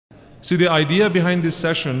So the idea behind this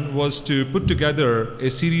session was to put together a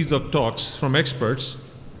series of talks from experts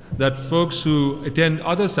that folks who attend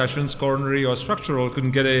other sessions, coronary or structural, can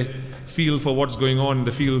get a feel for what's going on in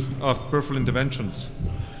the field of peripheral interventions.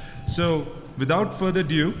 So without further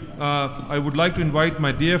ado, I would like to invite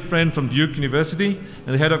my dear friend from Duke University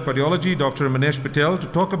and the head of cardiology, Dr. Manesh Patel, to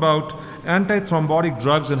talk about antithrombotic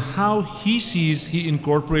drugs and how he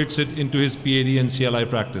incorporates it into his PAD and CLI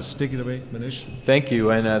practice. Take it away, Manesh. Thank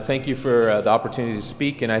you, and thank you for the opportunity to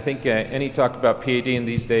speak. And I think any talk about PAD in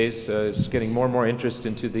these days is getting more and more interest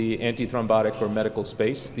into the antithrombotic or medical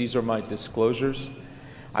space. These are my disclosures.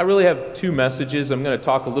 I really have two messages. I'm going to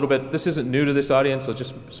talk a little bit. This isn't new to this audience. I'll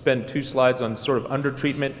just spend 2 slides on sort of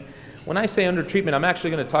undertreatment. When I say undertreatment, I'm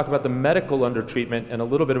actually going to talk about the medical undertreatment and a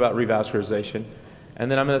little bit about revascularization. And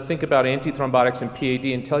then I'm going to think about antithrombotics and PAD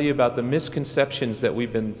and tell you about the misconceptions that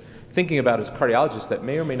we've been thinking about as cardiologists that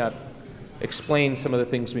may or may not explain some of the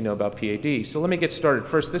things we know about PAD. So let me get started.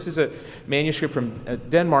 First, this is a manuscript from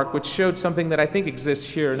Denmark, which showed something that I think exists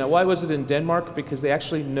here. Now, why was it in Denmark? Because they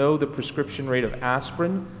actually know the prescription rate of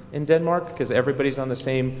aspirin in Denmark, because everybody's on the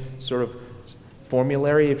same sort of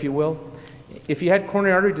formulary, if you will. If you had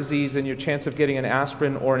coronary artery disease, then your chance of getting an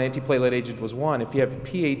aspirin or an antiplatelet agent was 1. If you have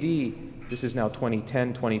PAD, this is now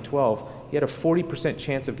 2010, 2012, you had a 40%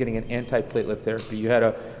 chance of getting an antiplatelet therapy. You had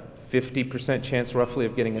a 50% chance roughly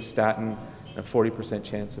of getting a statin, and a 40%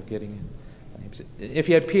 chance of getting it. If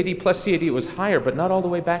you had PAD plus CAD, it was higher, but not all the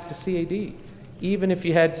way back to CAD. Even if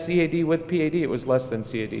you had CAD with PAD, it was less than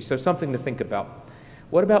CAD. So something to think about.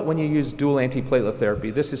 What about when you use dual antiplatelet therapy?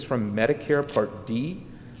 This is from Medicare Part D.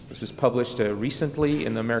 This was published recently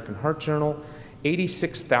in the American Heart Journal.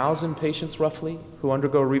 86,000 patients roughly who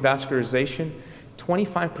undergo revascularization.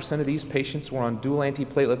 25% of these patients were on dual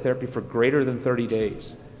antiplatelet therapy for greater than 30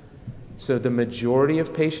 days. So the majority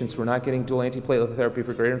of patients were not getting dual antiplatelet therapy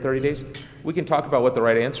for greater than 30 days. We can talk about what the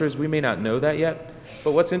right answer is. We may not know that yet.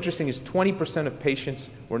 But what's interesting is 20% of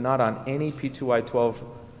patients were not on any P2Y12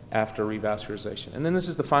 after revascularization. And then this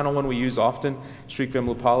is the final one we use often. Shrikh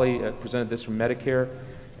Vemlupalli presented this from Medicare.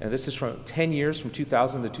 And this is from 10 years, from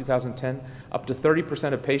 2000 to 2010. Up to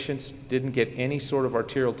 30% of patients didn't get any sort of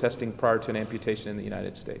arterial testing prior to an amputation in the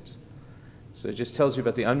United States. So it just tells you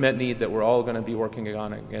about the unmet need that we're all going to be working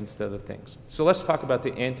on against other things. So let's talk about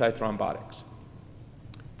the antithrombotics.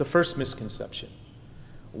 The first misconception.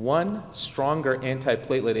 One stronger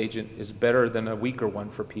antiplatelet agent is better than a weaker one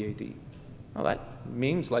for PAD. Well, that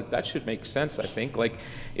means that should make sense, I think.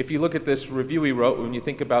 If you look at this review we wrote, when you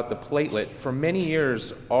think about the platelet, for many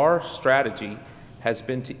years our strategy has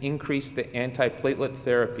been to increase the antiplatelet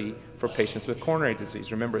therapy for patients with coronary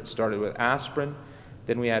disease. Remember, it started with aspirin,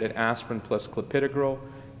 then we added aspirin plus clopidogrel,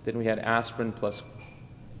 then we had aspirin plus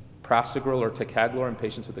prasugrel or ticagrelor in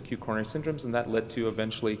patients with acute coronary syndromes, and that led to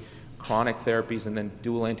eventually chronic therapies and then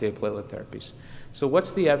dual antiplatelet therapies. So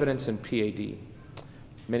what's the evidence in PAD?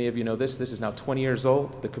 Many of you know this. This is now 20 years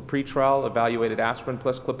old. The Capri trial evaluated aspirin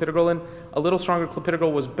plus clopidogrel, and a little stronger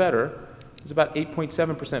clopidogrel was better. It's about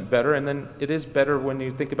 8.7% better, and then it is better when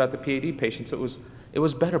you think about the PAD patients. It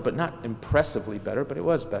was better, but not impressively better, but it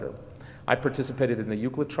was better. I participated in the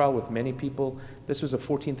Euclid trial with many people. This was a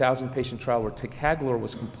 14,000 patient trial where ticagrelor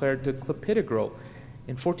was compared to clopidogrel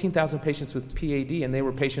in 14,000 patients with PAD, and they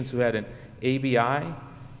were patients who had an ABI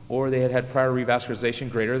or they had had prior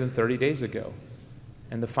revascularization greater than 30 days ago.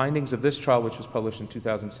 And the findings of this trial, which was published in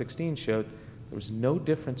 2016, showed there was no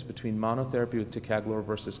difference between monotherapy with ticagrelor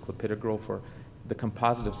versus clopidogrel for the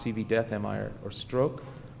composite of CV death, MI, or stroke,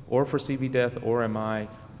 or for CV death or MI,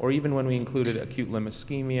 or even when we included acute limb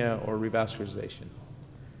ischemia or revascularization.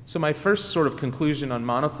 So my first sort of conclusion on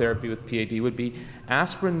monotherapy with PAD would be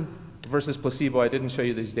aspirin versus placebo. I didn't show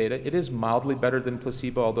you these data. It is mildly better than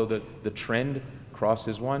placebo, although the trend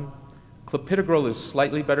crosses 1. Clopidogrel is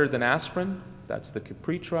slightly better than aspirin. That's the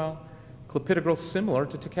Capri trial. Clopidogrel similar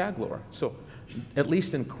to ticagrelor. So at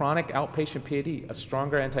least in chronic outpatient PAD, a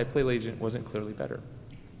stronger antiplatelet agent wasn't clearly better.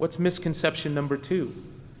 What's misconception number 2?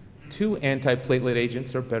 2 antiplatelet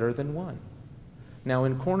agents are better than 1. Now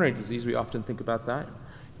in coronary disease, we often think about that.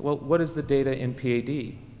 Well, what is the data in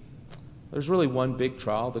PAD? There's really one big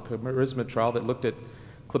trial, the Charisma trial, that looked at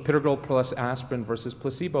clopidogrel plus aspirin versus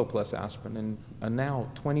placebo plus aspirin, and now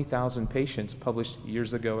 20,000 patients published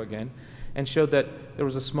years ago again, and showed that there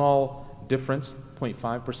was a small difference,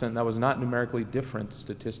 0.5%, that was not numerically different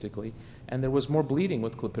statistically, and there was more bleeding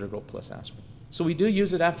with clopidogrel plus aspirin. So we do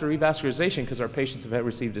use it after revascularization because our patients have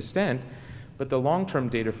received a stent, but the long-term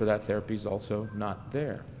data for that therapy is also not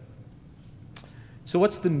there. So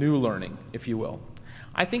what's the new learning, if you will?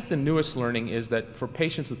 I think the newest learning is that for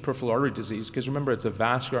patients with peripheral artery disease, because remember it's a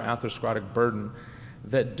vascular atherosclerotic burden,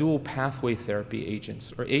 that dual pathway therapy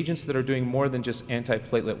agents, or agents that are doing more than just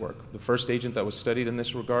antiplatelet work. The first agent that was studied in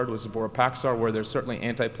this regard was Vorapaxar, where there's certainly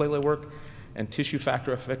antiplatelet work and tissue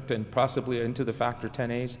factor effect and possibly into the factor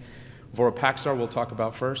 10As. Vorapaxar we'll talk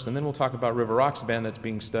about first, and then we'll talk about rivaroxaban that's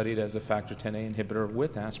being studied as a factor 10A inhibitor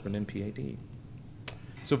with aspirin and PAD.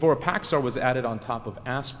 So Vorapaxar was added on top of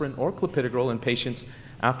aspirin or clopidogrel in patients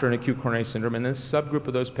after an acute coronary syndrome, and this subgroup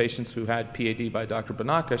of those patients who had PAD by Dr.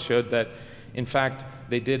 Banaka showed that, in fact,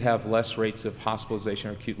 they did have less rates of hospitalization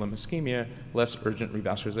or acute limb ischemia, less urgent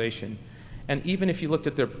revascularization. And even if you looked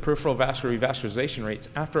at their peripheral vascular revascularization rates,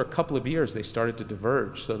 after a couple of years, they started to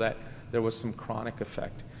diverge so that there was some chronic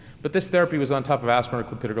effect. But this therapy was on top of aspirin or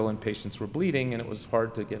clopidogrel, and patients were bleeding, and it was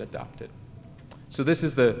hard to get adopted. So this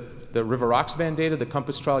is the rivaroxaban data, the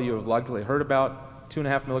COMPASS trial you have likely heard about,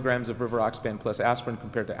 2.5 milligrams of rivaroxaban plus aspirin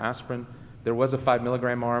compared to aspirin. There was a 5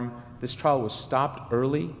 milligram arm. This trial was stopped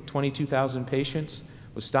early, 22,000 patients,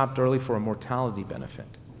 was stopped early for a mortality benefit.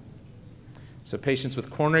 So patients with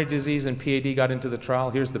coronary disease and PAD got into the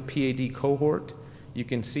trial. Here's the PAD cohort. You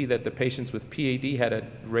can see that the patients with PAD had a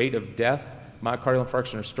rate of death, myocardial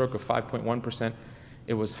infarction or stroke of 5.1%.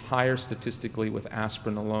 It was higher statistically with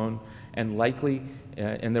aspirin alone, and likely,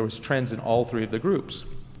 and there was trends in all three of the groups.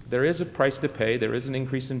 There is a price to pay, there is an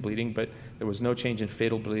increase in bleeding, but there was no change in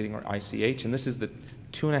fatal bleeding or ICH, and this is the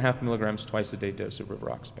 2.5 milligrams twice a day dose of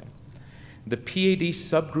rivaroxaban. The PAD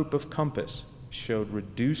subgroup of COMPASS showed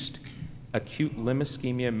reduced acute limb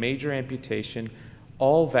ischemia, major amputation,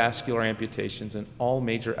 all vascular amputations, and all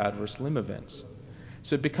major adverse limb events.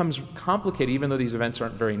 So it becomes complicated, even though these events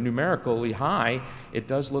aren't very numerically high, it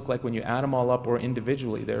does look like when you add them all up or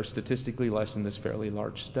individually, they're statistically less in this fairly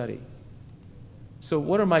large study. So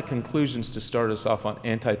what are my conclusions to start us off on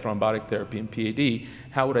antithrombotic therapy and PAD?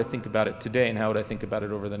 How would I think about it today, and how would I think about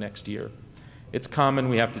it over the next year? It's common,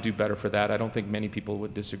 we have to do better for that. I don't think many people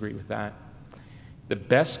would disagree with that. The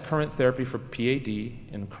best current therapy for PAD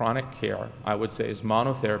in chronic care, I would say, is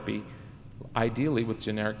monotherapy, ideally with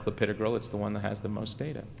generic clopidogrel. It's the one that has the most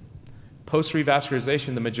data.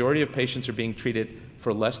 Post-revascularization, the majority of patients are being treated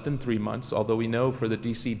for less than 3 months, although we know for the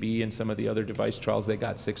DCB and some of the other device trials, they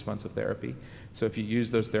got 6 months of therapy. So if you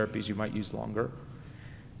use those therapies, you might use longer.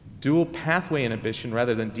 Dual pathway inhibition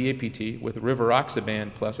rather than DAPT with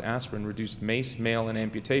rivaroxaban plus aspirin reduced MACE, MALE, and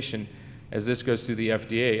amputation. As this goes through the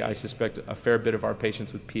FDA, I suspect a fair bit of our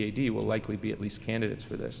patients with PAD will likely be at least candidates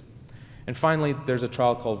for this. And finally, there's a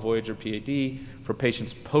trial called Voyager PAD for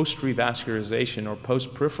patients post-revascularization or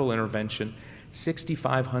post-peripheral intervention.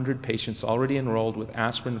 6,500 patients already enrolled with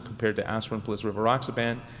aspirin compared to aspirin plus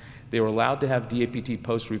rivaroxaban. They were allowed to have DAPT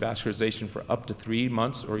post-revascularization for up to 3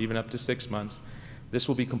 months or even up to 6 months. This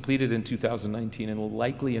will be completed in 2019 and will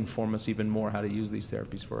likely inform us even more how to use these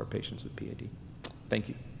therapies for our patients with PAD. Thank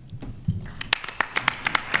you.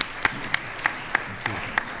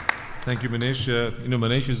 Thank you, Manesh.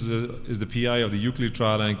 Manesh is the PI of the Euclid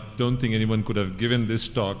trial, and I don't think anyone could have given this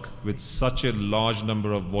talk with such a large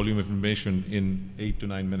number of volume of information in 8 to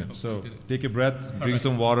 9 minutes. So take a breath, drink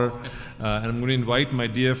some water, and I'm going to invite my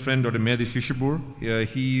dear friend, Dr. Mehdi Shishehbor.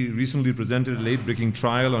 He recently presented a late-breaking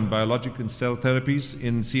trial on biologic and cell therapies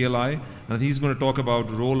in CLI, and he's going to talk about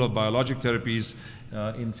the role of biologic therapies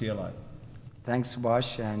in CLI. Thanks,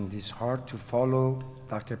 Subhash, and it's hard to follow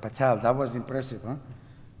Dr. Patel. That was impressive, huh?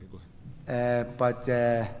 But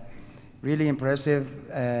really impressive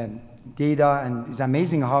data, and it's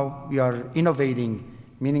amazing how we are innovating,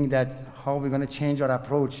 meaning that how we're going to change our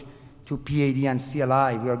approach to PAD and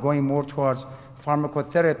CLI. We are going more towards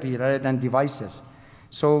pharmacotherapy rather than devices.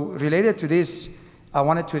 So related to this, I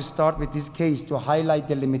wanted to start with this case to highlight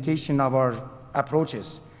the limitation of our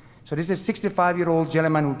approaches. So this is a 65-year-old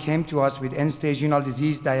gentleman who came to us with end-stage renal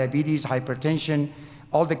disease, diabetes, hypertension,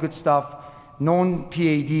 all the good stuff, known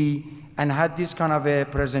PAD, and had this kind of a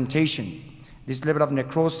presentation. This level of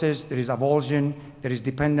necrosis, there is avulsion, there is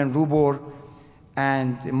dependent rubor,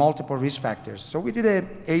 and multiple risk factors. So we did a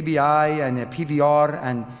ABI and a PVR,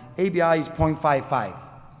 and ABI is 0.55.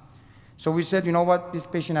 So we said, you know what, this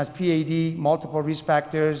patient has PAD, multiple risk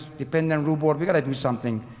factors, dependent rubor, we gotta do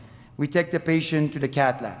something. We take the patient to the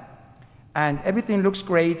cath lab. And everything looks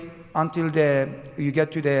great until you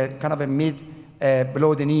get to the kind of a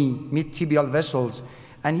below the knee, mid-tibial vessels.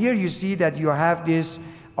 And here you see that you have this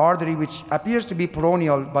artery which appears to be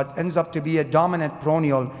peroneal, but ends up to be a dominant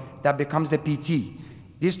peroneal that becomes the PT.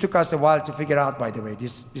 This took us a while to figure out, by the way.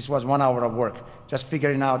 This was 1 hour of work, just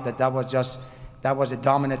figuring out that that was a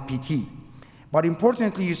dominant PT. But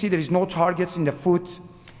importantly, you see there is no targets in the foot.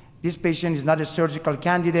 This patient is not a surgical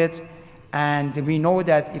candidate, and we know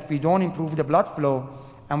that if we don't improve the blood flow,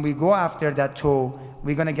 and we go after that toe,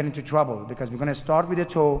 we're going to get into trouble, because we're going to start with a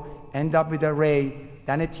toe, end up with a ray,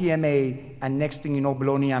 then a TMA, and next thing you know,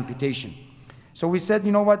 below knee amputation. So we said,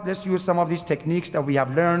 you know what, let's use some of these techniques that we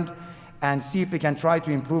have learned and see if we can try to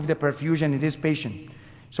improve the perfusion in this patient.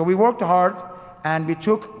 So we worked hard, and we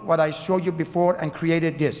took what I showed you before and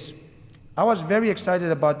created this. I was very excited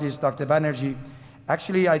about this, Dr. Banerjee.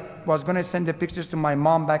 Actually, I was going to send the pictures to my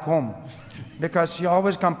mom back home, because she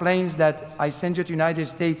always complains that I sent you to the United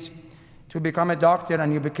States to become a doctor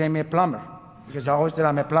and you became a plumber, because I always said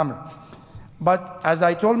I'm a plumber. But as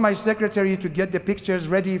I told my secretary to get the pictures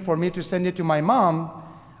ready for me to send it to my mom,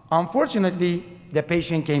 unfortunately, the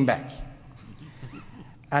patient came back.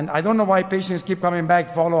 And I don't know why patients keep coming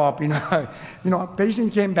back, follow-up, a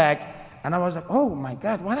patient came back, and I was like, oh my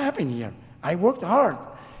God, what happened here? I worked hard.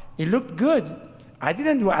 It looked good. I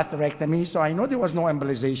didn't do atherectomy, so I know there was no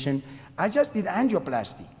embolization. I just did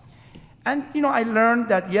angioplasty. And I learned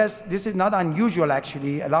that, yes, this is not unusual,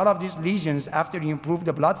 actually. A lot of these lesions, after you improve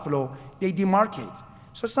the blood flow, they demarcate.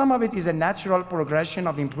 So some of it is a natural progression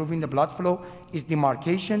of improving the blood flow, is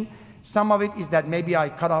demarcation. Some of it is that maybe I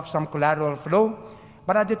cut off some collateral flow.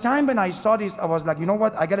 But at the time when I saw this, I was like, you know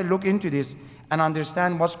what, I got to look into this and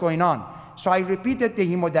understand what's going on. So I repeated the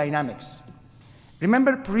hemodynamics.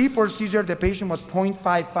 Remember, pre-procedure, the patient was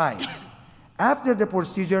 0.55. After the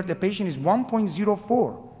procedure, the patient is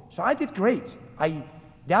 1.04. So I did great. I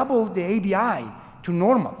doubled the ABI to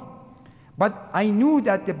normal. But I knew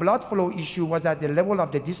that the blood flow issue was at the level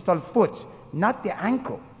of the distal foot, not the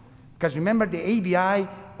ankle. Because remember, the ABI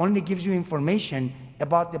only gives you information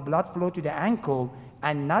about the blood flow to the ankle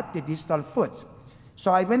and not the distal foot.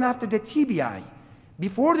 So I went after the TBI.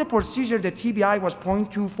 Before the procedure, the TBI was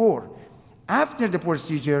 0.24. After the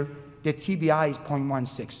procedure, the TBI is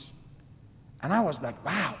 0.16. And I was like,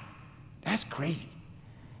 wow, that's crazy.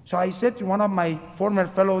 So I said to one of my former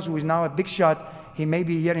fellows, who is now a big shot, he may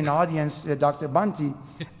be here in the audience, Dr. Bunty,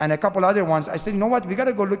 and a couple other ones, I said, you know what, we got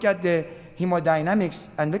to go look at the hemodynamics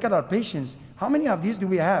and look at our patients. How many of these do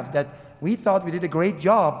we have that we thought we did a great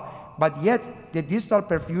job, but yet the distal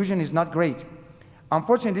perfusion is not great?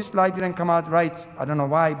 Unfortunately, this slide didn't come out right. I don't know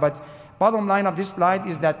why, but bottom line of this slide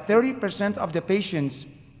is that 30% of the patients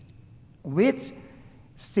with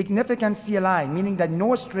significant CLI, meaning that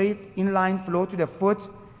no straight inline flow to the foot,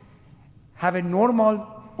 have a normal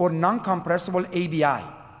or non-compressible ABI.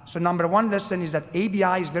 So number one lesson is that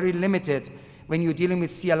ABI is very limited when you're dealing with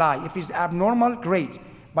CLI. If it's abnormal, great.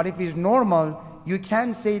 But if it's normal, you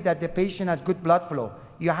can't say that the patient has good blood flow.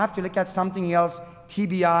 You have to look at something else,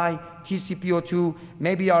 TBI, TCPO2,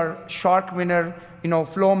 maybe our shark winner,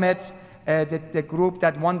 FlowMet, the group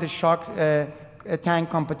that won the shark tank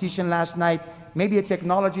competition last night, maybe a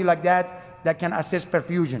technology like that can assess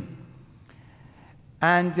perfusion.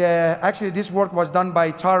 And actually, this work was done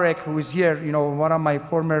by Tarek, who is here, one of my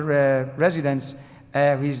former residents,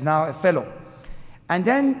 who is now a fellow. And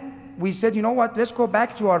then we said, you know what, let's go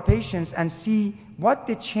back to our patients and see what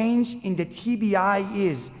the change in the TBI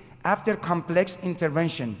is after complex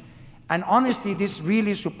intervention. And honestly, this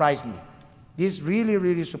really surprised me. This really,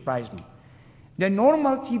 really surprised me. The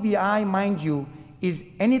normal TBI, mind you, is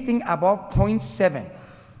anything above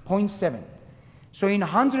 0.7. So in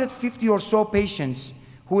 150 or so patients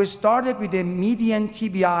who started with a median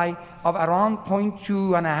TBI of around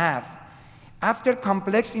 0.2.5, after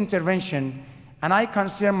complex intervention, and I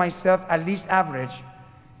consider myself at least average,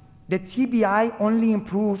 the TBI only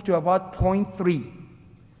improved to about 0.3.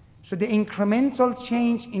 So the incremental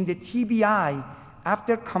change in the TBI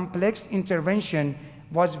after complex intervention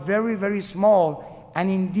was very, very small, and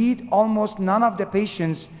indeed almost none of the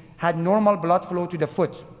patients had normal blood flow to the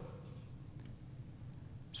foot.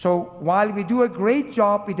 So while we do a great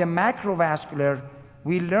job with the macrovascular,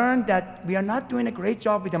 we learned that we are not doing a great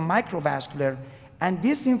job with the microvascular, and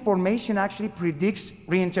this information actually predicts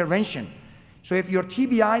reintervention. So if your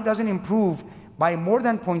TBI doesn't improve by more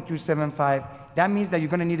than 0.275, that means that you're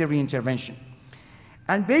going to need a reintervention.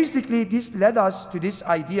 And basically, this led us to this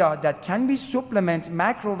idea that can we supplement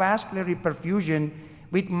macrovascular reperfusion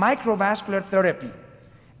with microvascular therapy,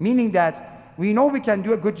 meaning that we know we can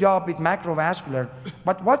do a good job with macrovascular,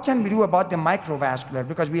 but what can we do about the microvascular?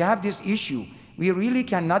 Because we have this issue. We really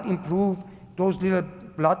cannot improve those little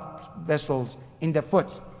blood vessels in the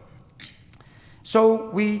foot. So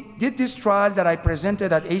we did this trial that I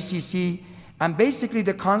presented at ACC, and basically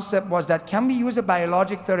the concept was that can we use a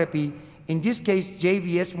biologic therapy, in this case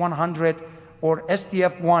JVS 100 or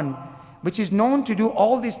STF1, which is known to do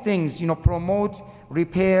all these things, promote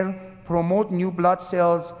repair, promote new blood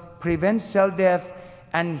cells, prevent cell death,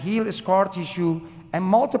 and heal scar tissue, and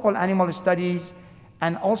multiple animal studies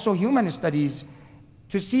and also human studies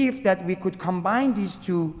to see if that we could combine these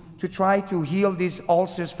two to try to heal these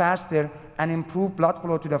ulcers faster and improve blood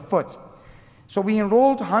flow to the foot. So we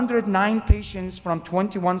enrolled 109 patients from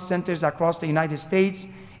 21 centers across the United States.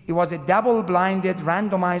 It was a double-blinded,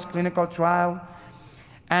 randomized clinical trial.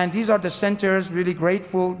 And these are the centers, really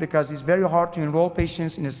grateful because it's very hard to enroll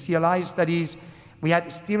patients in the CLI studies. We had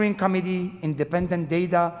a steering committee, independent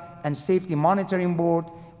data and safety monitoring board.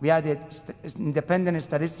 We had an independent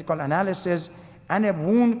statistical analysis and a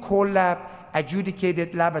wound core lab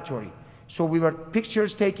adjudicated laboratory. So we were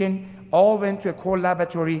pictures taken, all went to a core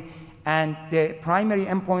laboratory, and the primary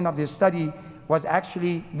endpoint of the study was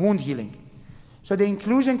actually wound healing. So the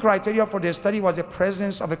inclusion criteria for the study was the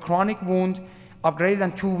presence of a chronic wound of greater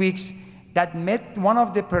than 2 weeks that met one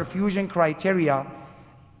of the perfusion criteria,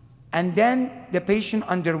 and then the patient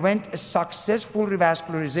underwent a successful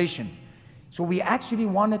revascularization. So we actually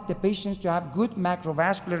wanted the patients to have good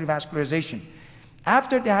macrovascular revascularization.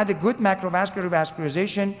 After they had a good macrovascular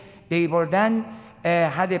revascularization, they were then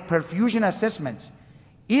had a perfusion assessment.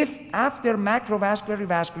 If after macrovascular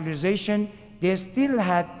revascularization, they still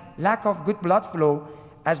had lack of good blood flow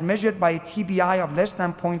as measured by a TBI of less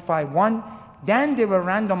than 0.51, then they were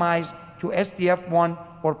randomized to SDF1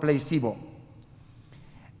 or placebo.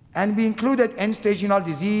 And we included end-stage renal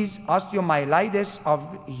disease, osteomyelitis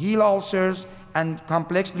of heel ulcers, and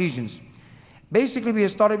complex lesions. Basically, we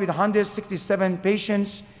started with 167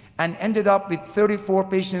 patients and ended up with 34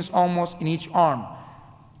 patients almost in each arm.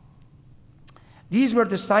 These were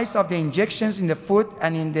the sites of the injections in the foot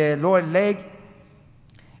and in the lower leg.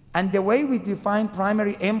 And the way we defined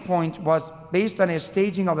primary endpoint was based on a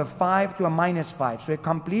staging of a 5 to a -5. So a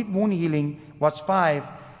complete wound healing was 5,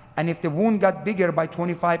 and if the wound got bigger by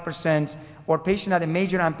 25% or patient had a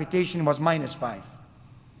major amputation, was -5.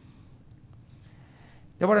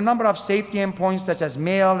 There were a number of safety endpoints such as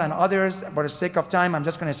male and others. For the sake of time, I'm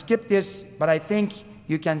just going to skip this, but I think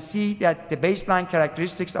you can see that the baseline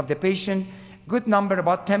characteristics of the patient, good number,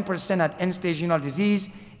 about 10% had end-stage renal disease,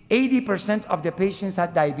 80% of the patients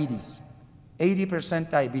had diabetes,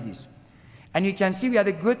 80% diabetes. And you can see we had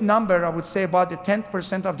a good number, I would say about the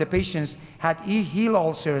 10% of the patients had heel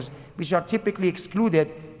ulcers, which are typically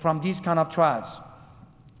excluded from these kind of trials.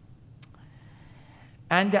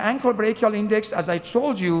 And the ankle brachial index, as I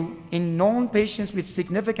told you, in known patients with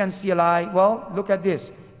significant CLI, well, look at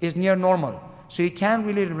this, is near normal. So you can't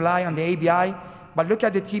really rely on the ABI, but look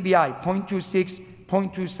at the TBI, 0.26,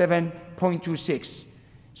 0.27, 0.26.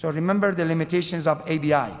 So remember the limitations of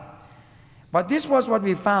ABI. But this was what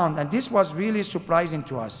we found, and this was really surprising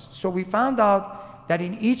to us. So we found out that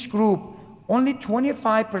in each group, only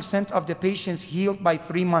 25% of the patients healed by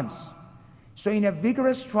 3 months. So in a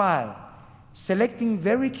vigorous trial, selecting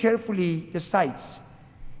very carefully the sites,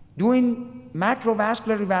 doing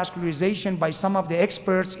macrovascular revascularization by some of the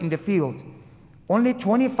experts in the field, only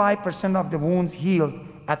 25% of the wounds healed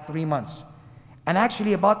at 3 months. And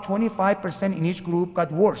actually about 25% in each group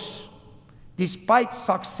got worse, despite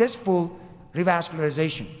successful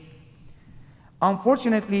revascularization.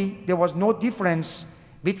 Unfortunately, there was no difference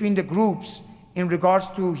between the groups in regards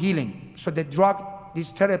to healing. So the drug,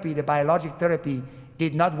 this therapy, the biologic therapy,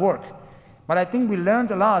 did not work. But I think we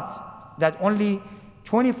learned a lot that only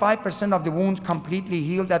 25% of the wounds completely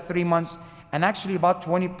healed at 3 months, and actually about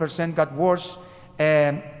 20% got worse,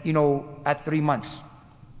 at 3 months.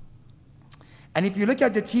 And if you look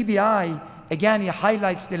at the TBI, again, it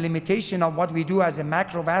highlights the limitation of what we do as a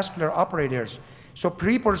macrovascular operators. So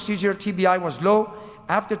pre-procedure TBI was low.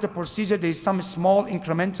 After the procedure, there is some small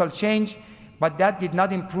incremental change, but that did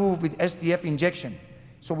not improve with SDF injection.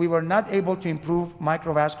 So we were not able to improve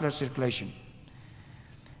microvascular circulation.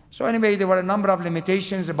 So anyway, there were a number of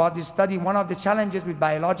limitations about this study. One of the challenges with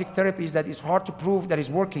biologic therapy is that it's hard to prove that it's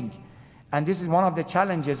working. And this is one of the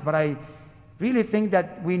challenges, but I really think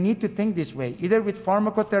that we need to think this way, either with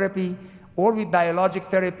pharmacotherapy or with biologic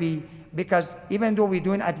therapy, because even though we're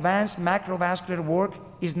doing advanced macrovascular work,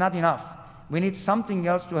 is not enough. We need something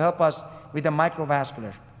else to help us with the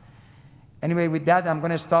microvascular. Anyway, with that, I'm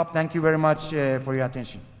going to stop. Thank you very much for your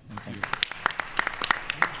attention. Thank you.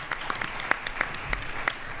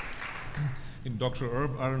 Dr.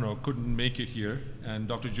 Herbert Aronow couldn't make it here, and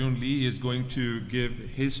Dr. Jun Lee is going to give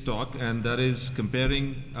his talk, and that is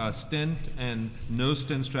comparing stent and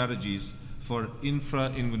no-stent strategies for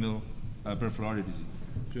infrainguinal peripheral artery disease.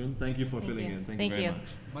 Jun, thank you for filling in. Thank you very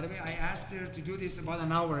much. By the way, I asked her to do this about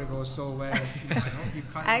an hour ago, so I hope you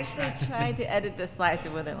can't. I actually tried to edit the slides,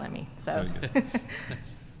 it wouldn't let me, so.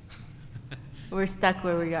 We're stuck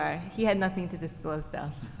where we are. He had nothing to disclose, though.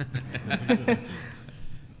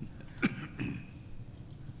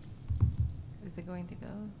 Is it going to go?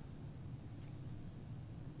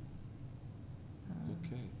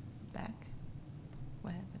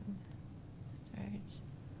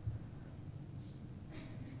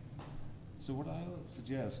 So what I'll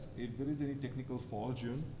suggest, if there is any technical fault,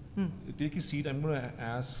 June, take a seat. I'm going to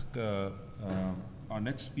ask our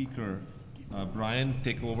next speaker, Brian, to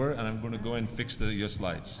take over, and I'm going to go and fix your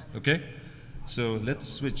slides. Okay? So let's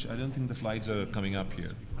switch. I don't think the slides are coming up here.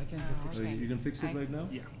 I can fix So you can fix it right now?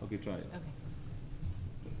 Yeah. Okay, try it. Okay.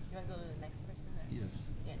 You want to go to the next person? Or? Yes.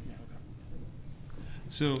 Yeah.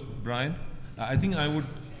 So, Brian, I think I would,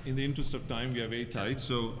 in the interest of time, we are very tight,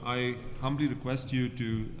 so I humbly request you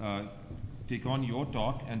to take on your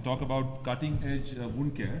talk and talk about cutting-edge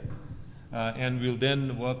wound care, and we'll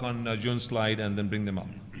then work on June's slide and then bring them up.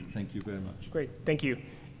 Thank you very much. Great, thank you.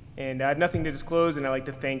 And I have nothing to disclose, and I'd like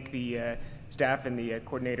to thank the staff and the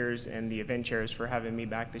coordinators and the event chairs for having me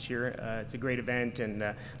back this year. It's a great event and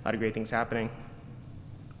a lot of great things happening.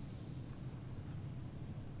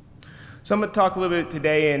 So I'm going to talk a little bit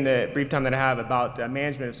today in the brief time that I have about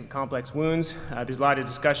management of some complex wounds. There's a lot of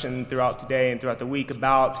discussion throughout today and throughout the week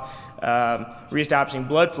about reestablishing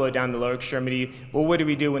blood flow down the lower extremity. Well, what do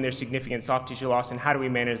we do when there's significant soft tissue loss, and how do we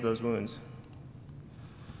manage those wounds?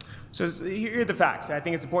 So here are the facts. I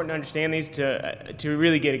think it's important to understand these to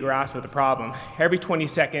really get a grasp of the problem. Every 20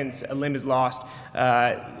 seconds, a limb is lost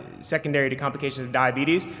secondary to complications of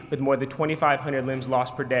diabetes, with more than 2,500 limbs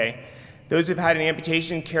lost per day. Those who've had an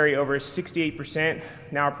amputation carry over 68%,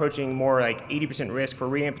 now approaching more like 80% risk for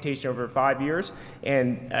reamputation over 5 years,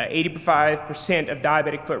 and 85% of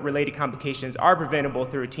diabetic foot-related complications are preventable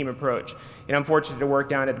through a team approach. And I'm fortunate to work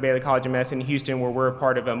down at the Baylor College of Medicine in Houston, where we're a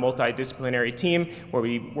part of a multidisciplinary team where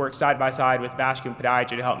we work side by side with vascular and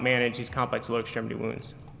podiatry to help manage these complex lower extremity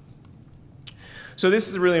wounds. So this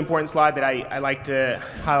is a really important slide that I like to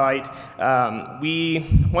highlight.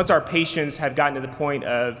 Once our patients have gotten to the point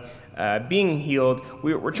of being healed,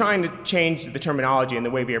 we're trying to change the terminology and the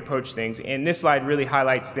way we approach things. And this slide really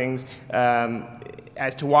highlights things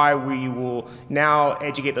as to why we will now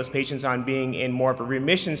educate those patients on being in more of a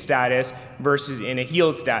remission status versus in a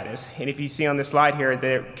healed status. And if you see on this slide here,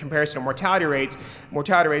 the comparison of mortality rates for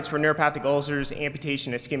neuropathic ulcers,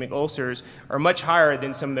 amputation, ischemic ulcers are much higher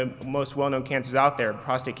than some of the most well-known cancers out there,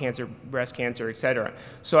 prostate cancer, breast cancer, etc.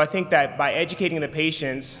 So I think that by educating the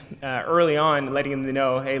patients early on, letting them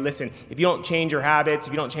know, hey, listen, if you don't change your habits,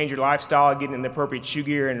 if you don't change your lifestyle, getting in the appropriate shoe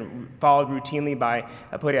gear and followed routinely by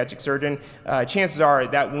a podiatric surgeon, chances are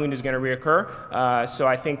that wound is going to reoccur. So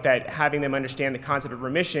I think that having them understand the concept of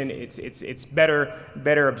remission, it's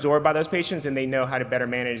better absorbed by those patients, and they know how to better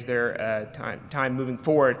manage their time moving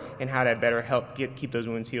forward and how to better help keep those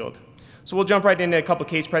wounds healed. So we'll jump right into a couple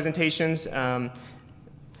case presentations.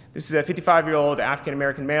 This is a 55-year-old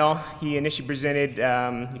African-American male. He initially presented,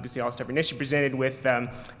 you can see all stuff, initially presented with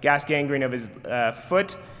gas gangrene of his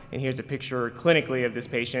foot. And here's a picture clinically of this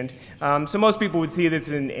patient. So most people would see this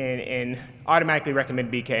and automatically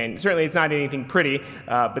recommend BK. And certainly it's not anything pretty,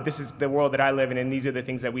 but this is the world that I live in, and these are the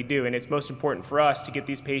things that we do. And it's most important for us to get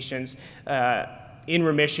these patients in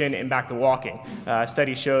remission and back to walking.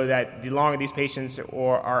 Studies show that the longer these patients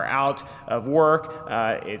are out of work,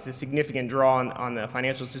 it's a significant draw on the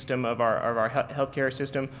financial system of our healthcare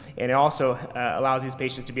system, and it also allows these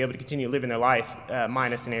patients to be able to continue living their life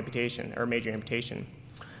minus an amputation or major amputation.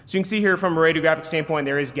 So you can see here from a radiographic standpoint,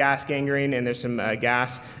 there is gas gangrene and there's some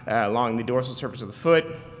gas along the dorsal surface of the foot.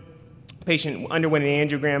 The patient underwent an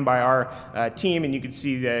angiogram by our team, and you can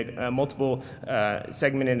see the multiple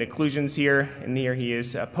segmented occlusions here. And here he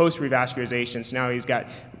is post-revascularization, so now he's got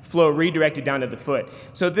flow redirected down to the foot.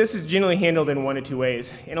 So this is generally handled in one of two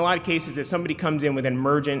ways. In a lot of cases, if somebody comes in with an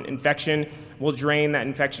emergent infection, we'll drain that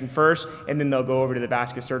infection first, and then they'll go over to the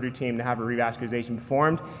vascular surgery team to have a revascularization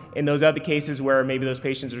performed. In those other cases where maybe those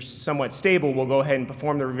patients are somewhat stable, we'll go ahead and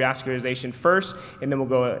perform the revascularization first, and then we'll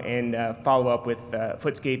go and follow up with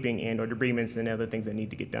footscaping and or debridements and other things that need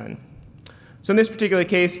to get done. So in this particular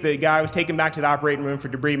case, the guy was taken back to the operating room for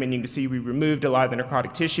debridement. You can see we removed a lot of the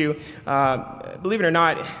necrotic tissue. Believe it or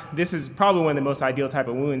not, this is probably one of the most ideal type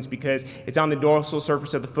of wounds because it's on the dorsal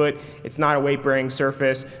surface of the foot. It's not a weight-bearing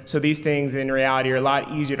surface. So these things in reality are a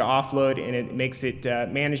lot easier to offload, and it makes it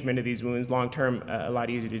management of these wounds long-term a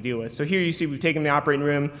lot easier to deal with. So here you see we've taken the operating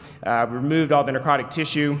room, removed all the necrotic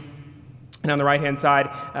tissue. And on the right-hand side,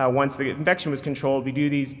 once the infection was controlled, we do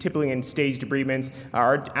these typically in staged debridements.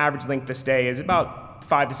 Our average length of stay is about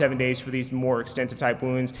 5 to 7 days for these more extensive type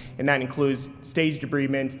wounds, and that includes staged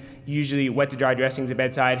debridement, usually wet to dry dressings at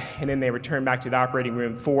bedside, and then they return back to the operating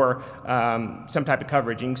room for some type of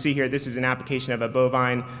coverage. And you can see here, this is an application of a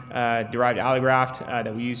bovine derived allograft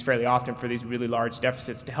that we use fairly often for these really large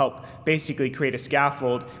deficits to help basically create a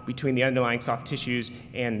scaffold between the underlying soft tissues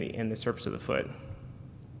and the surface of the foot.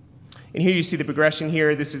 And here you see the progression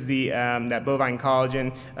here. This is the that bovine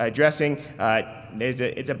collagen dressing.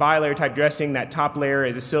 It's a bilayer type dressing. That top layer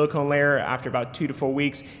is a silicone layer. After about 2 to 4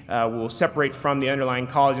 weeks, will separate from the underlying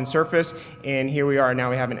collagen surface. And here we are now.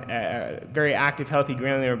 We have a very active, healthy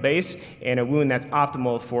granular base and a wound that's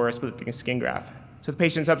optimal for a split thickness skin graft. So the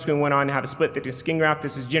patient subsequently went on to have a split thickness skin graft.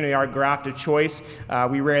 This is generally our graft of choice.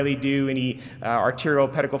 We rarely do any arterial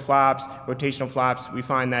pedicle flaps, rotational flaps. We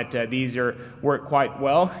find that these work quite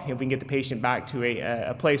well. If we can get the patient back to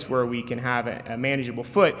a place where we can have a manageable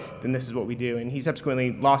foot, then this is what we do. And he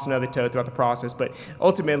subsequently lost another toe throughout the process. But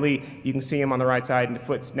ultimately, you can see him on the right side, and the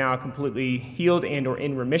foot's now completely healed and or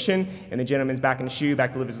in remission. And the gentleman's back in the shoe,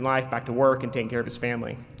 back to live his life, back to work, and taking care of his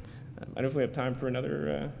family. I don't know if we have time for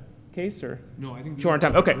another case, or? No, I think short on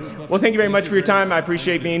time. Okay. Well, thank you very much for your time. I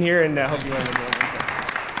appreciate being here, and hope you learned a little.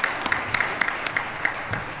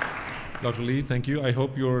 Dr. Lee, thank you. I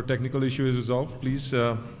hope your technical issue is resolved. Please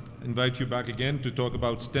invite you back again to talk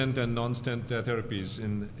about stent and non-stent therapies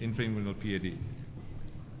in infrainguinal PAD.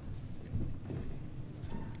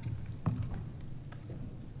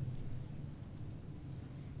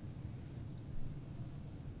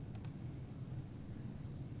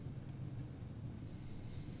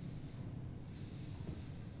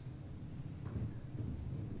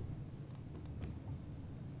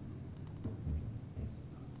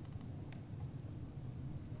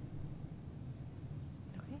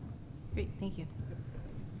 Great, thank you.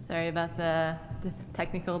 Sorry about the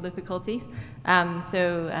technical difficulties.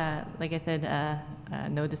 Like I said,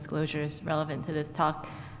 no disclosures relevant to this talk.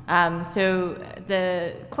 So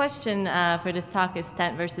the question for this talk is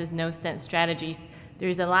stent versus no stent strategies.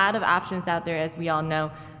 There's a lot of options out there, as we all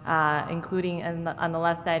know, including on the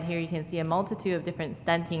left side here, you can see a multitude of different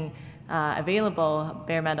stenting available,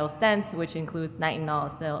 bare metal stents, which includes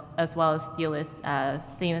nitinol, as well as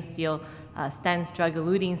stainless steel stents,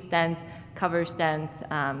 drug-eluting stents, cover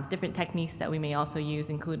stents, different techniques that we may also use,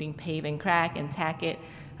 including PAVE and crack and tack it.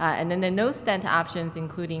 And then the no-stent options,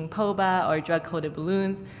 including POBA or drug-coated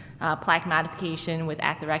balloons, plaque modification with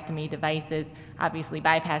atherectomy devices, obviously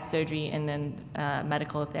bypass surgery, and then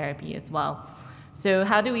medical therapy as well. So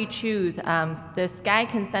how do we choose? The SCI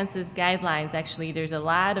consensus guidelines, actually, there's a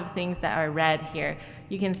lot of things that are red here.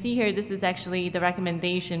 You can see here, this is actually the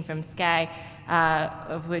recommendation from SCI,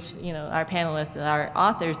 of which our panelists are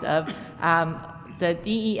authors of. The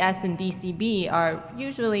DES and DCB are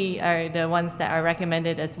usually the ones that are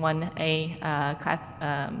recommended as 1A class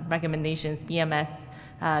recommendations, BMS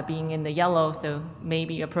being in the yellow, so may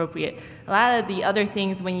be appropriate. A lot of the other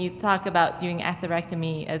things, when you talk about doing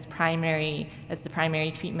atherectomy as the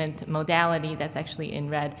primary treatment modality, that's actually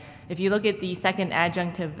in red. If you look at the second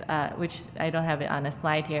adjunctive, which I don't have it on a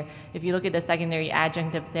slide here, if you look at the secondary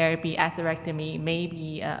adjunctive therapy, atherectomy may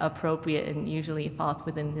be appropriate, and usually it falls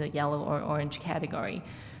within the yellow or orange category.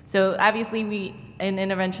 So obviously we, in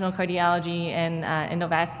interventional cardiology and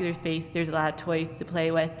endovascular space, there's a lot of toys to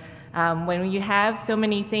play with. When you have so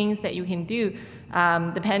many things that you can do,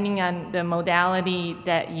 depending on the modality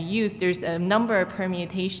that you use, there's a number of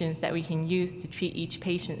permutations that we can use to treat each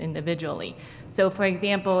patient individually. So for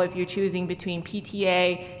example, if you're choosing between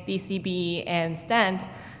PTA, DCB, and stent,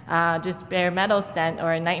 just bare metal stent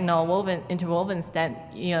or a nitinol interwoven stent,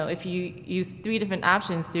 if you use 3 different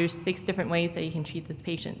options, there's 6 different ways that you can treat this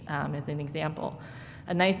patient, as an example.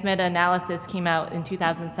 A nice meta-analysis came out in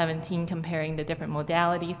 2017 comparing the different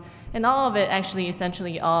modalities, and all of it actually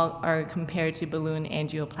essentially all are compared to balloon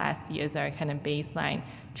angioplasty as our kind of baseline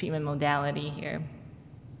treatment modality here.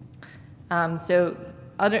 So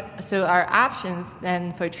our options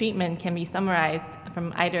then for treatment can be summarized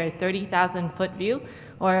from either a 30,000-foot view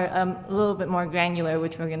or a little bit more granular,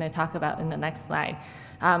 which we're going to talk about in the next slide.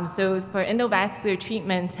 So for endovascular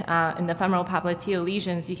treatment in the femoral popliteal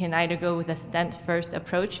lesions, you can either go with a stent-first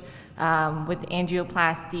approach with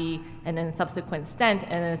angioplasty and then subsequent stent.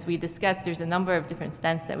 And as we discussed, there's a number of different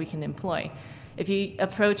stents that we can employ. If you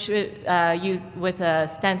approach it with a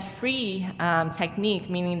stent-free technique,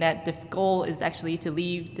 meaning that the goal is actually to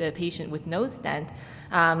leave the patient with no stent,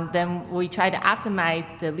 then we try to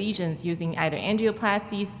optimize the lesions using either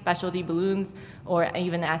angioplasties, specialty balloons, or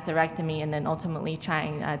even atherectomy, and then ultimately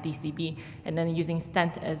trying DCB, and then using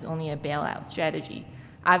stent as only a bailout strategy.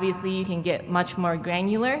 Obviously, you can get much more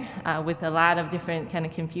granular with a lot of different kind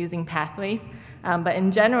of confusing pathways, but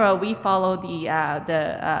in general, we follow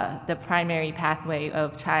the primary pathway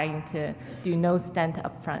of trying to do no stent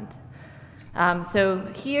up front. So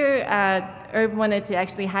here, Herb wanted to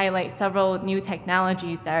actually highlight several new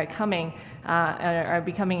technologies that are coming, are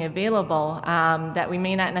becoming available that we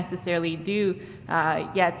may not necessarily do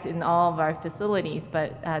yet in all of our facilities,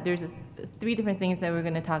 but there's 3 different things that we're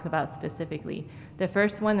going to talk about specifically. The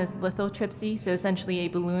first one is lithotripsy, so essentially a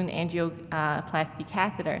balloon angioplasty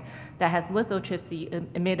catheter that has lithotripsy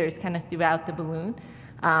emitters kind of throughout the balloon.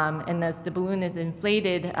 And as the balloon is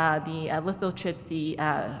inflated, the lithotripsy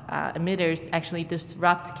emitters actually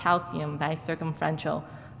disrupt calcium by circumferential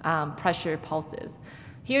pressure pulses.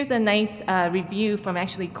 Here's a nice review from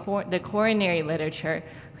actually the coronary literature.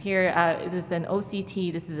 Here this is an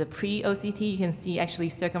OCT, this is a pre-OCT. You can see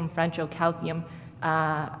actually circumferential calcium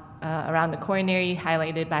around the coronary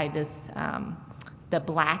highlighted by this, the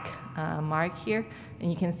black mark here.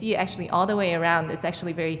 And you can see actually all the way around, it's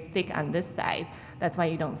actually very thick on this side. That's why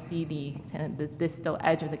you don't see the distal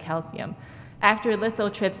edge of the calcium. After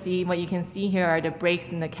lithotripsy, what you can see here are the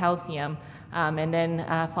breaks in the calcium, and then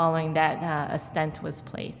following that, a stent was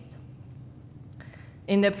placed.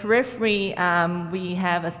 In the periphery, we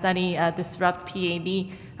have a study, Disrupt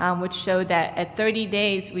PAD, which showed that at 30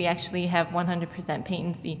 days, we actually have 100%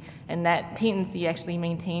 patency, and that patency actually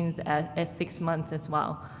maintains at 6 months as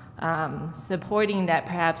well, supporting that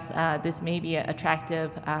perhaps this may be an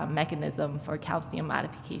attractive mechanism for calcium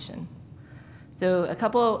modification. So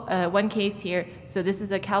one case here, so this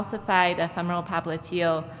is a calcified femoral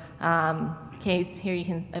popliteal case. Here you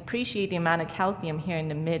can appreciate the amount of calcium here in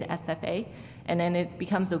the mid-SFA, and then it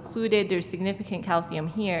becomes occluded. There's significant calcium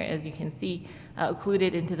here, as you can see,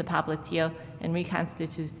 occluded into the popliteal and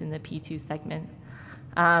reconstitutes in the P2 segment.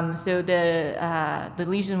 So the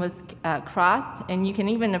lesion was crossed, and you can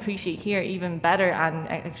even appreciate here even better on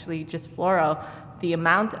actually just fluoro the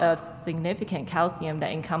amount of significant calcium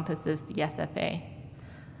that encompasses the SFA.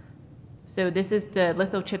 So this is the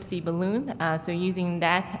lithotripsy balloon. So using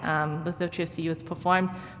that, lithotripsy was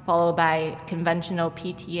performed, followed by conventional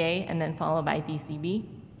PTA, and then followed by DCB.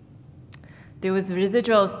 There was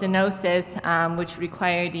residual stenosis, which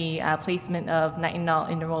required the placement of nitinol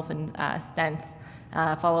interwoven stents,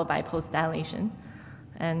 followed by post-dilation.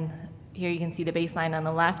 And here you can see the baseline on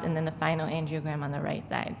the left, and then the final angiogram on the right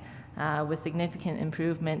side, with significant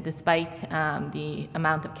improvement despite the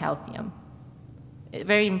amount of calcium.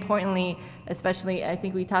 Very importantly, especially, I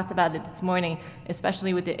think we talked about it this morning,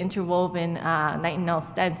 especially with the interwoven nitinol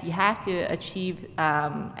stents, you have to achieve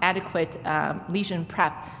adequate lesion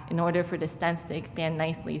prep in order for the stents to expand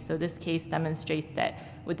nicely. So this case demonstrates that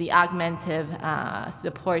with the augmentive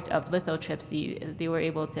support of lithotripsy, they were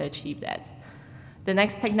able to achieve that. The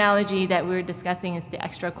next technology that we're discussing is the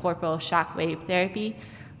extracorporeal shockwave therapy,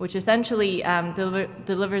 which essentially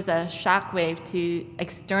delivers a shockwave to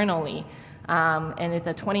externally. And it's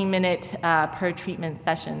a 20-minute per treatment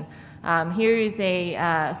session. Here is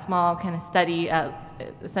a small kind of study,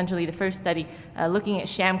 essentially the first study, looking at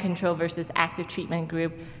sham control versus active treatment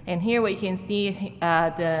group. And here what you can see is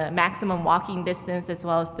the maximum walking distance as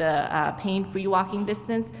well as the pain-free walking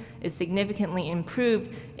distance is significantly improved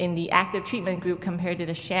in the active treatment group compared to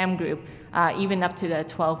the sham group, even up to the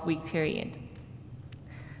 12-week period.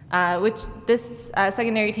 This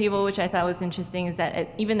secondary table, which I thought was interesting, is that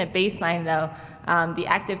even at baseline, though, the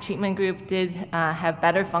active treatment group did have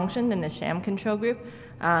better function than the sham control group,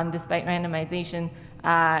 despite randomization.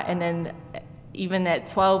 And then even at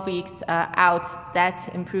 12 weeks out,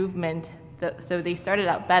 that improvement, so they started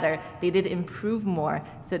out better, they did improve more,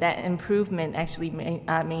 so that improvement actually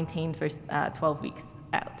maintained for 12 weeks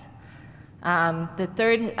out. The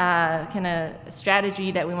third kind of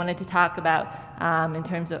strategy that we wanted to talk about in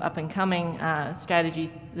terms of up-and-coming strategies,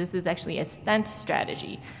 this is actually a stent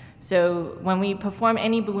strategy. So when we perform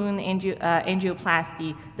any balloon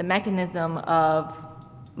angioplasty, the mechanism of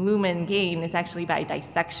lumen gain is actually by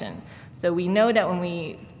dissection. So we know that when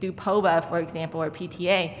we do POBA, for example, or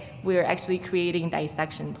PTA, we're actually creating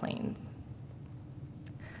dissection planes.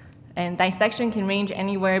 And dissection can range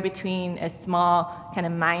anywhere between a small, kind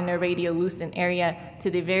of minor radiolucent area to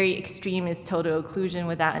the very extreme is total occlusion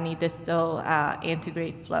without any distal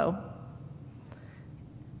antegrade flow.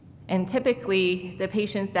 And typically, the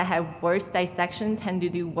patients that have worse dissection tend to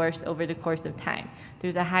do worse over the course of time.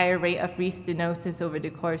 There's a higher rate of restenosis over the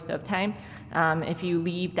course of time if you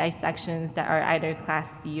leave dissections that are either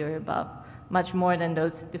class C or above, much more than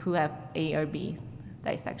those who have A or B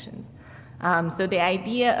dissections. So the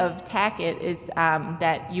idea of TAC-IT is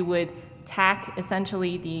that you would tack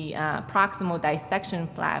essentially the proximal dissection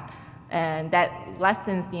flap, and that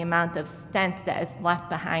lessens the amount of stent that is left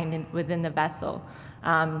behind within the vessel,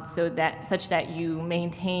 such that you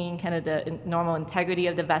maintain kind of the normal integrity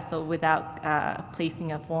of the vessel without placing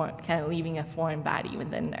leaving a foreign body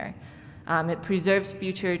within there. It preserves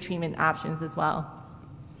future treatment options as well.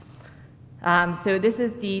 So this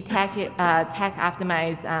is the TAC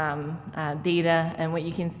optimized data, and what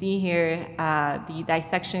you can see here, the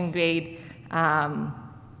dissection grade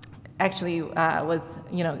actually was,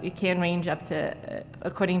 it can range up to,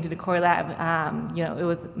 according to the core lab, it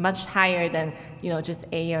was much higher than, just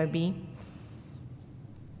A or B.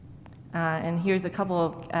 And here's a couple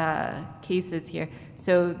of cases here.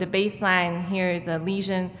 So the baseline here is a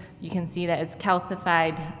lesion. You can see that it's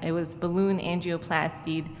calcified. It was balloon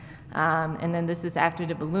angioplasty. And then this is after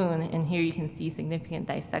the balloon, and here you can see significant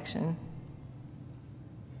dissection.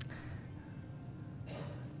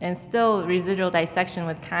 And still residual dissection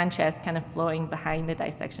with contrast kind of flowing behind the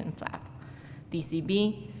dissection flap.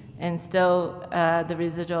 DCB, and still the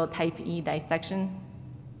residual type E dissection.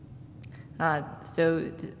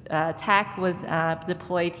 TAC was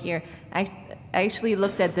deployed here. I actually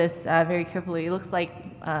looked at this very carefully. It looks like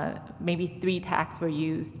maybe 3 TACs were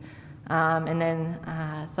used, and then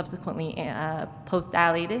subsequently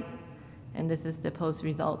post-dilated, and this is the post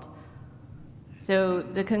result. So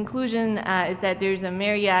the conclusion is that there's a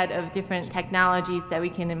myriad of different technologies that we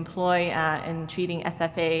can employ in treating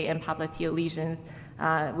SFA and popliteal lesions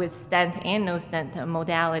with stent and no-stent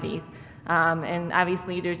modalities. And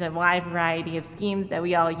obviously there's a wide variety of schemes that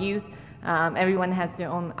we all use. Everyone has their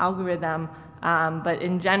own algorithm, but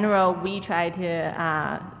in general we try to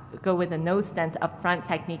go with a no-stent upfront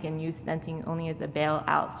technique and use stenting only as a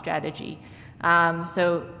bailout strategy.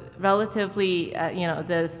 So relatively,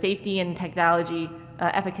 the safety and technology,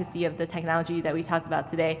 efficacy of the technology that we talked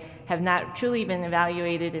about today have not truly been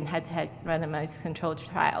evaluated in head-to-head randomized controlled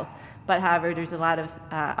trials. But however, there's a lot of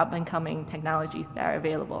up-and-coming technologies that are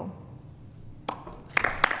available.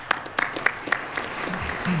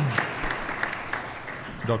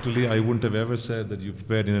 Dr. Lee, I wouldn't have ever said that you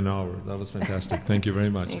prepared in an hour. That was fantastic. Thank you very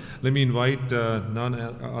much. Let me invite none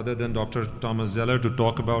other than Dr. Thomas Zeller to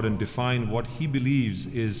talk about and define what he believes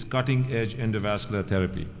is cutting-edge endovascular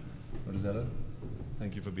therapy. Dr. Zeller,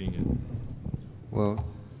 thank you for being here. Well,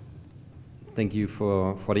 thank you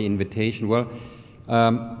for the invitation. Well,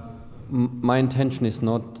 my intention is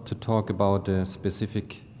not to talk about a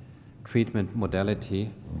specific treatment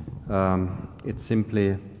modality. It's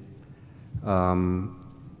simply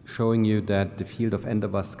showing you that the field of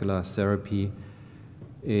endovascular therapy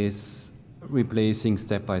is replacing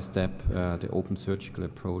step by step the open surgical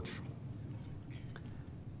approach.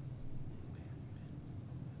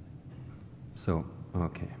 So,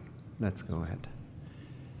 okay, let's go ahead.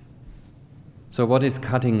 So what is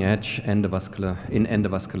cutting edge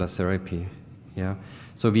endovascular therapy? Yeah.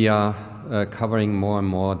 So we are covering more and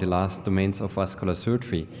more the last domains of vascular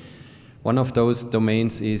surgery. One of those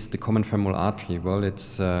domains is the common femoral artery. Well,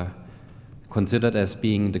 it's considered as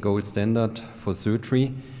being the gold standard for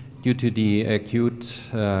surgery due to the acute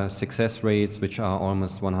success rates, which are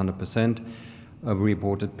almost 100%,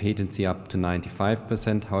 reported patency up to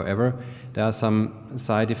 95%. However, there are some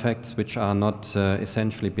side effects which are not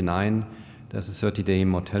essentially benign. There's a 30-day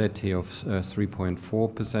mortality of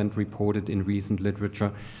 3.4% reported in recent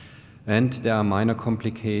literature. And there are minor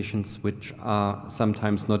complications which are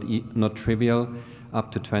sometimes not trivial,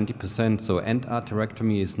 up to 20%. So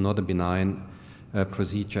endarterectomy is not a benign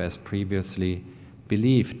procedure as previously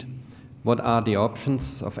believed. What are the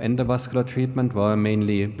options of endovascular treatment? Well,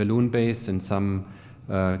 mainly balloon-based, in some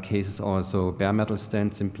cases also bare metal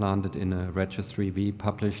stents implanted in a registry we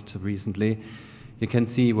published recently. You can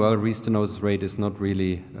see, well, restenosis rate is not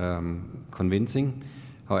really convincing.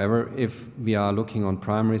 However, if we are looking on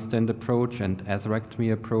primary stent approach and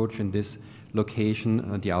atherectomy approach in this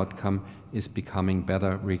location, the outcome is becoming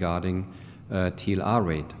better regarding TLR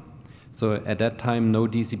rate. So at that time, no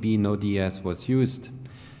DCB, no DS was used.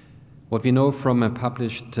 What we know from a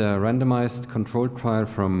published randomized controlled trial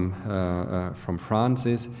from France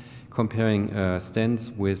is comparing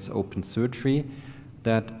stents with open surgery,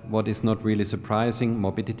 that what is not really surprising,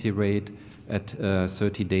 morbidity rate at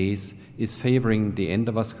 30 days is favoring the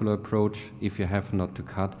endovascular approach. If you have not to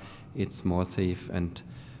cut, it's more safe and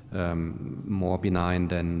more benign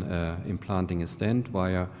than implanting a stent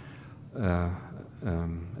via an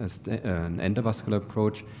endovascular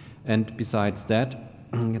approach. And besides that,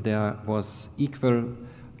 there was equal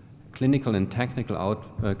clinical and technical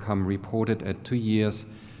outcome reported at 2 years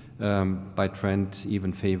by trend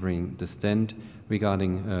even favoring the stent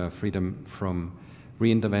regarding freedom from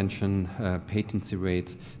reintervention, patency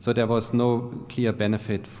rates. So there was no clear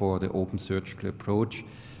benefit for the open surgical approach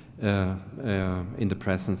in the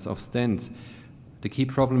presence of stents. The key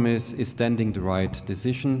problem is stenting the right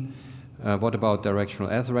decision? What about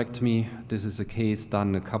directional atherectomy? This is a case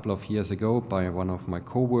done a couple of years ago by one of my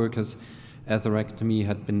co-workers. Atherectomy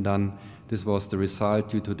had been done. This was the result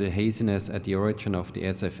due to the haziness at the origin of the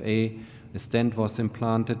SFA. A stent was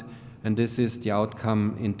implanted, and this is the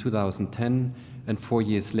outcome in 2010. And 4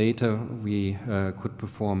 years later, we could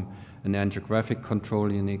perform an angiographic control,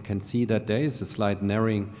 and you can see that there is a slight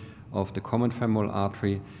narrowing of the common femoral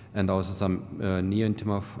artery and also some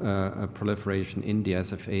near-intimal proliferation in the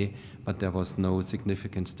SFA, but there was no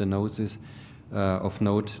significant stenosis. Of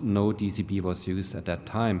note, no DCB was used at that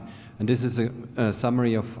time. And this is a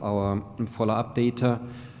summary of our follow-up data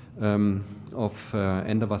of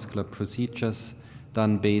endovascular procedures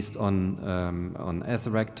done based on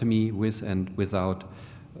atherectomy with and without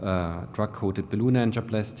drug-coated balloon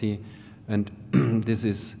angioplasty. And this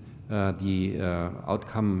is the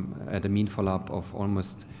outcome at a mean follow-up of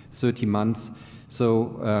almost 30 months.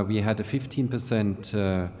 So we had a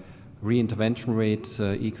 15% reintervention rate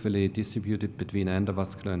equally distributed between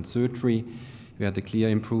endovascular and surgery. We had a clear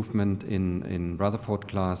improvement in Rutherford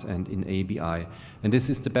class and in ABI. And this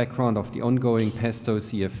is the background of the ongoing PESTO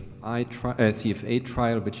CFA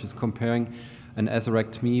trial, which is comparing an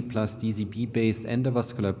atherectomy plus DCB-based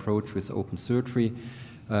endovascular approach with open surgery.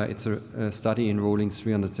 It's a study enrolling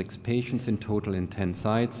 306 patients in total in 10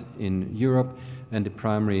 sites in Europe, and the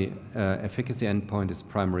primary efficacy endpoint is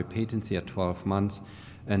primary patency at 12 months,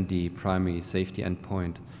 and the primary safety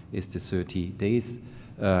endpoint is the 30 days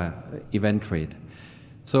event rate.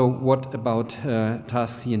 So what about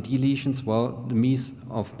task C and D lesions? Well, the myth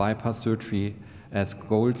of bypass surgery as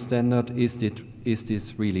gold standard, is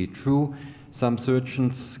this really true? Some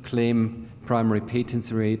surgeons claim primary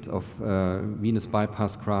patency rate of venous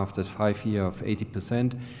bypass graft at 5 years of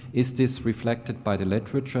 80%. Is this reflected by the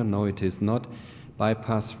literature? No, it is not.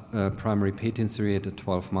 Bypass primary patency rate at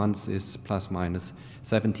 12 months is plus minus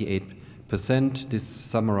 78%. This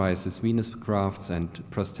summarizes venous grafts and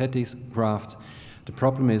prosthetic grafts. The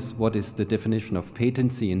problem is, what is the definition of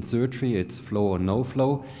patency in surgery? It's flow or no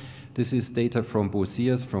flow. This is data from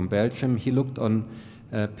Garcia from Belgium. He looked on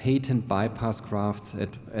patent bypass grafts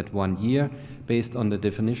at 1 year based on the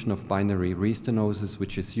definition of binary restenosis,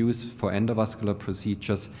 which is used for endovascular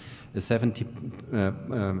procedures. A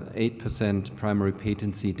 78% primary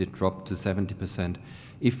patency did drop to 70%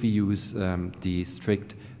 if we use the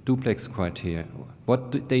strict duplex criteria.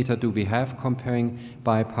 What data do we have comparing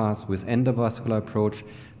bypass with endovascular approach?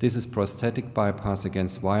 This is prosthetic bypass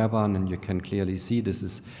against Viabahn, and you can clearly see this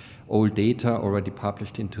is old data already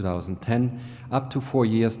published in 2010. Up to 4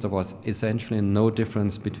 years, there was essentially no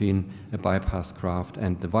difference between a bypass graft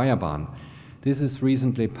and the Viabahn. This is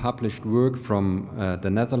recently published work from the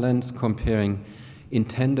Netherlands comparing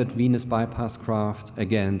intended venous bypass graft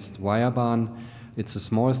against Viabahn. It's a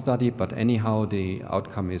small study, but anyhow, the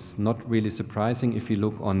outcome is not really surprising if you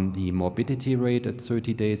look on the morbidity rate at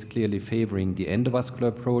 30 days, clearly favoring the endovascular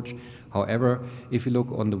approach. However, if you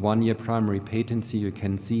look on the 1 year primary patency, you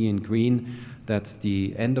can see in green that's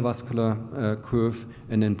the endovascular curve,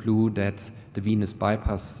 and in blue that's the venous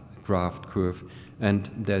bypass graft curve. And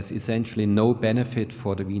there's essentially no benefit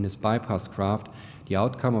for the venous bypass graft. The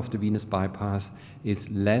outcome of the venous bypass is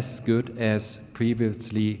less good as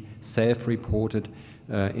previously self-reported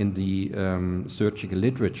in the surgical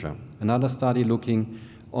literature. Another study looking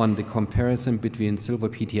on the comparison between silver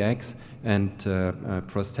PTX and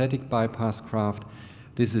prosthetic bypass graft.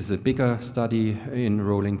 This is a bigger study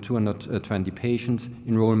enrolling 220 patients.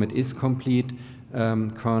 Enrollment is complete.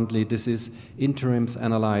 Currently, this is interims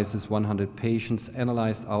analysis, 100 patients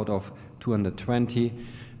analyzed out of 220.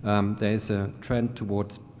 There is a trend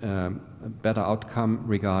towards a better outcome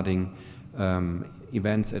regarding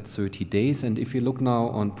events at 30 days. And if you look now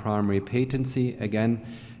on primary patency, again,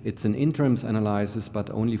 it's an interims analysis, but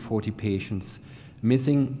only 40 patients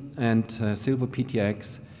missing. And silver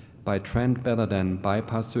PTX by trend better than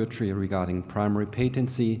bypass surgery regarding primary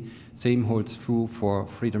patency. Same holds true for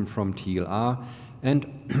freedom from TLR. And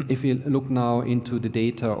if you look now into the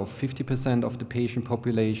data of 50% of the patient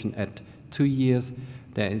population at 2 years,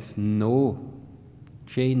 there is no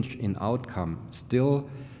change in outcome. Still,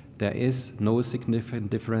 there is no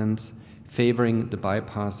significant difference favoring the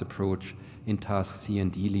bypass approach in task C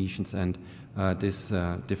and D lesions, and this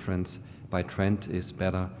difference by trend is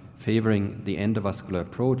better favoring the endovascular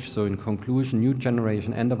approach. So in conclusion, new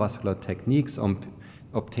generation endovascular techniques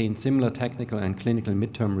obtain similar technical and clinical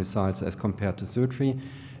midterm results as compared to surgery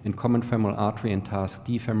in common femoral artery and task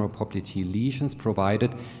D femoral-popliteal lesions,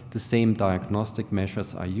 provided the same diagnostic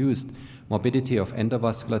measures are used. Morbidity of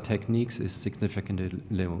endovascular techniques is significantly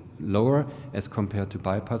lower as compared to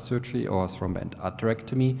bypass surgery or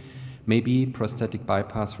thromboendarterectomy. Maybe prosthetic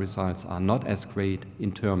bypass results are not as great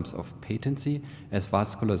in terms of patency as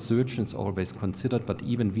vascular surgeons always considered, but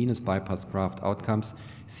even venous bypass graft outcomes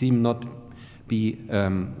seem not be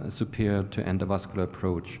superior to endovascular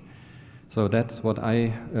approach. So that's what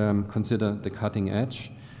I consider the cutting edge.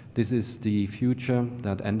 This is the future,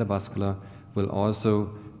 that endovascular will also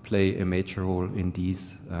play a major role in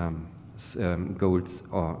these goals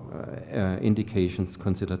or indications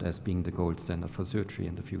considered as being the gold standard for surgery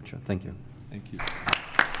in the future. Thank you. Thank you.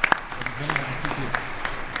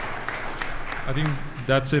 I think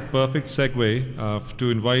that's a perfect segue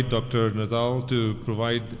to invite Dr. Nazzal to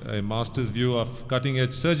provide a master's view of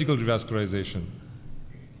cutting-edge surgical revascularization.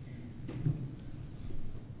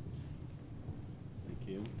 Thank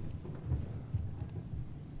you.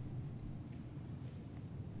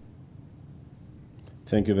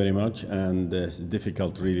 Thank you very much, and it's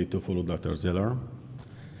difficult really to follow Dr. Zeller.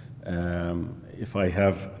 If I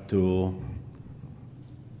have to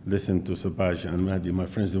listen to Subhash and Mehdi, my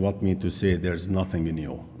friends, they want me to say there's nothing in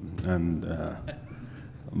you. And,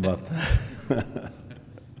 but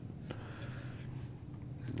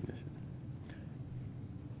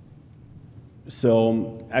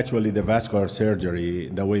so actually the vascular surgery,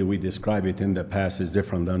 the way we describe it in the past is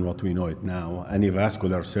different than what we know it now. Any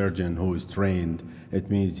vascular surgeon who is trained, it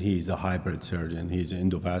means he's a hybrid surgeon. He's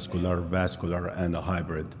endovascular, vascular, and a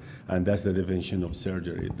hybrid. And that's the definition of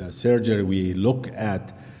surgery. The surgery we look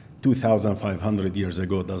at 2,500 years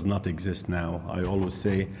ago does not exist now. I always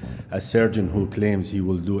say a surgeon who claims he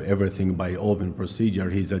will do everything by open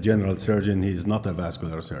procedure, he's a general surgeon, he's not a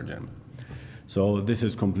vascular surgeon. So this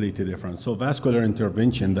is completely different. So vascular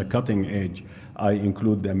intervention, the cutting edge, I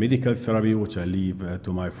include the medical therapy, which I leave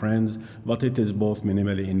to my friends, but it is both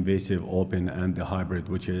minimally invasive, open, and the hybrid,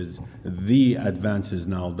 which is the advances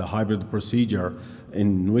now. The hybrid procedure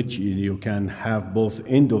in which you can have both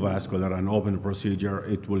endovascular and open procedure,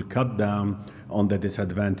 it will cut down on the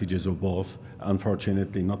disadvantages of both.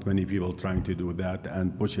 Unfortunately, not many people trying to do that,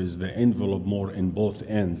 and pushes the envelope more in both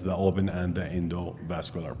ends, the open and the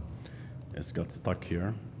endovascular. It's got stuck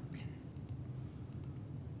here.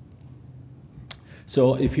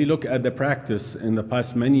 So if you look at the practice in the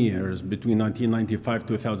past many years, between 1995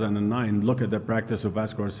 2009, look at the practice of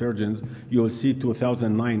vascular surgeons, you will see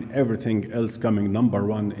 2009, everything else coming number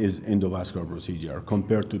one is endovascular procedure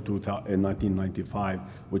compared to 1995,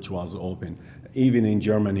 which was open. Even in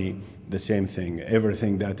Germany, the same thing.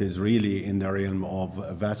 Everything that is really in the realm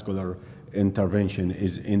of vascular intervention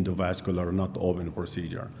is endovascular, not open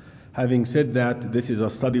procedure. Having said that, this is a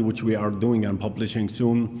study which we are doing and publishing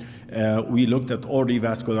soon. We looked at all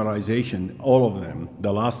revascularization, all of them,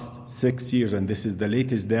 the last 6 years, and this is the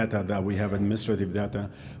latest data that we have, administrative data.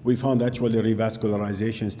 We found actually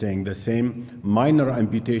revascularization staying the same. Minor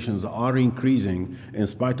amputations are increasing in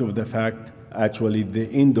spite of the fact actually the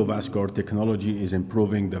endovascular technology is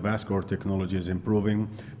improving, the vascular technology is improving,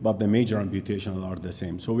 but the major amputations are the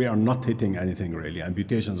same. So we are not hitting anything really.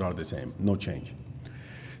 Amputations are the same, no change.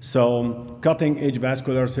 So cutting-edge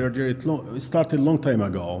vascular surgery, it started a long time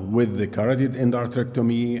ago with the carotid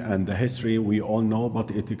endarterectomy, and the history we all know, but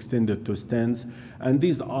it extended to stents. And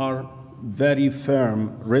these are very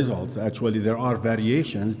firm results. Actually, there are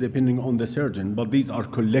variations depending on the surgeon, but these are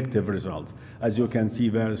collective results. As you can see,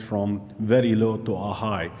 varies from very low to a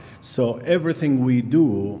high. So everything we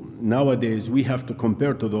do nowadays, we have to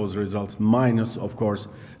compare to those results, minus, of course,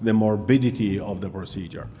 the morbidity of the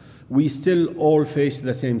procedure. We still all face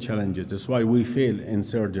the same challenges. That's why we fail in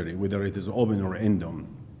surgery, whether it is open or endo.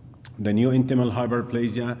 The new intimal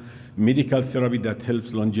hyperplasia, medical therapy that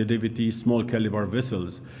helps longevity, small caliber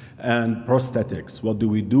vessels, and prosthetics. What do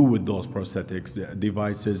we do with those prosthetics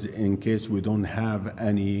devices in case we don't have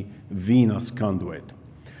any venous conduit?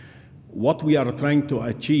 What we are trying to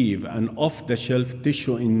achieve, an off-the-shelf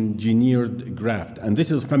tissue engineered graft, and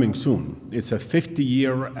this is coming soon. It's a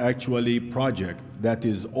 50-year actually project that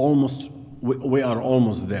is almost, we are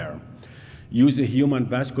almost there. Use human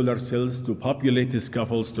vascular cells to populate the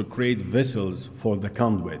scaffolds to create vessels for the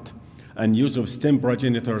conduit, and use of stem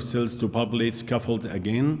progenitor cells to populate scaffolds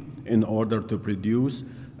again in order to produce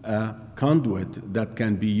a conduit that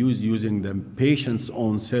can be used using the patient's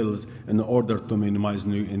own cells in order to minimize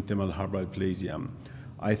new intimal hyperplasia.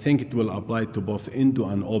 I think it will apply to both endo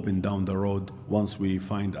and open down the road once we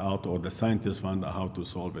find out, or the scientists find out how to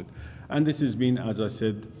solve it. And this has been, as I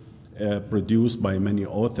said, produced by many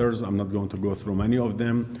authors. I'm not going to go through many of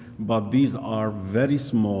them, but these are very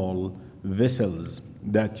small vessels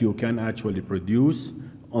that you can actually produce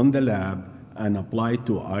on the lab and apply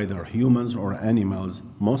to either humans or animals.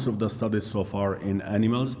 Most of the studies so far in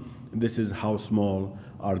animals, this is how small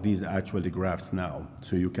are these actually grafts now.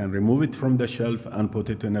 So you can remove it from the shelf and put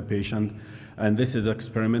it in a patient. And this is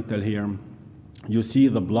experimental here. You see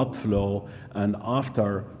the blood flow, and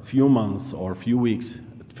after few months or few weeks,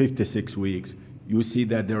 56 weeks, you see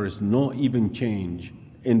that there is no even change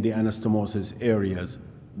in the anastomosis areas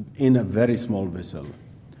in a very small vessel.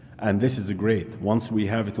 And this is great. Once we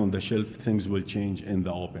have it on the shelf, things will change in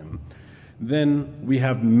the open. Then we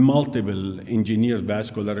have multiple engineered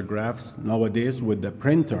vascular grafts. Nowadays with the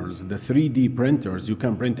printers, the 3D printers, you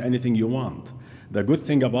can print anything you want. The good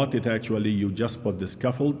thing about it, actually, you just put the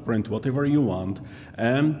scaffold, print whatever you want,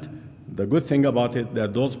 and the good thing about it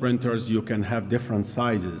that those printers, you can have different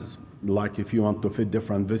sizes, like if you want to fit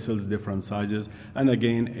different vessels, different sizes, and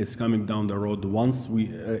again, it's coming down the road once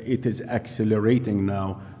it is accelerating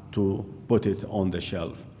now to put it on the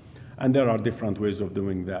shelf. And there are different ways of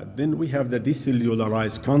doing that. Then we have the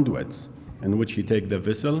decellularized conduits, in which you take the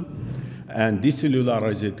vessel and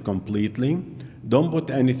decellularize it completely. Don't put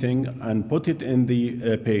anything and put it in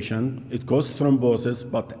the patient. It causes thrombosis,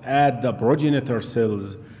 but add the progenitor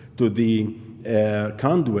cells to the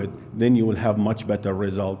conduit, then you will have much better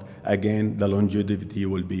result. Again, the longevity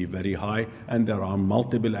will be very high, and there are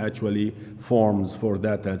multiple actually forms for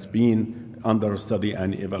that that's been under study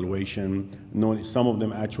and evaluation. Some of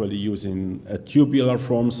them actually using a tubular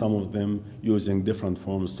form, some of them using different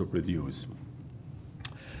forms to produce.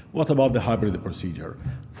 What about the hybrid procedure?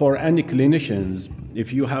 For any clinicians,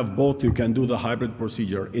 if you have both, you can do the hybrid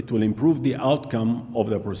procedure. It will improve the outcome of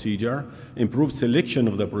the procedure, improve selection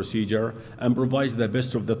of the procedure, and provides the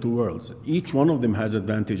best of the two worlds. Each one of them has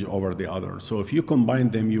advantage over the other. So if you combine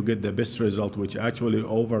them, you get the best result, which actually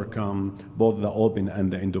overcome both the open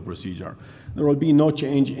and the endo procedure. There will be no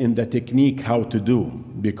change in the technique how to do,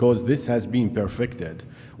 because this has been perfected.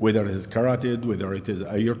 Whether it is carotid, whether it is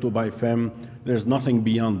aorto by fem, there's nothing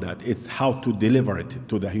beyond that. It's how to deliver it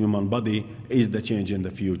to the human body is the change in the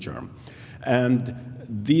future. And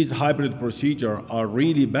these hybrid procedures are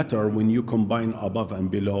really better when you combine above and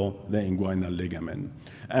below the inguinal ligament.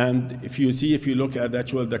 And if you look at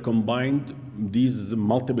actually the combined, these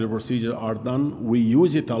multiple procedures are done, we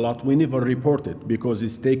use it a lot, we never report it because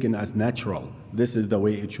it's taken as natural. This is the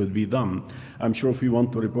way it should be done. I'm sure if we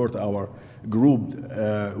want to report our group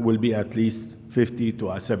will be at least 50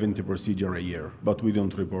 to 70 procedures a year, but we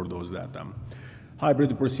don't report those data.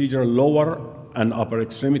 Hybrid procedure, lower and upper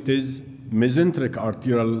extremities, mesenteric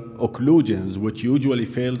arterial occlusions, which usually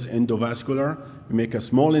fails endovascular. We make a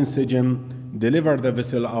small incision, deliver the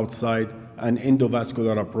vessel outside, an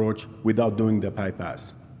endovascular approach without doing the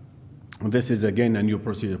bypass. This is again a new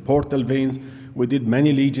procedure. Portal veins, we did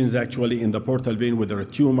many lesions actually in the portal vein with their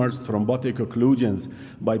tumors, thrombotic occlusions,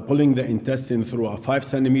 by pulling the intestine through a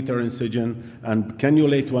 5-centimeter incision and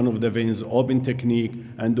cannulate one of the veins, open technique,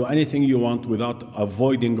 and do anything you want without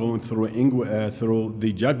avoiding going through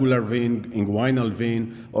the jugular vein, inguinal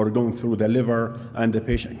vein, or going through the liver, and the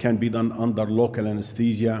patient can be done under local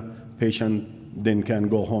anesthesia. Patient then can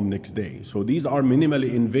go home next day. So these are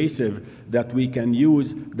minimally invasive that we can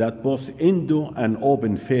use that both endo and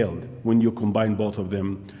open failed when you combine both of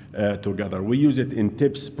them together. We use it in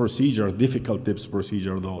TIPS procedure, difficult TIPS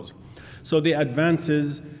procedure, those. So the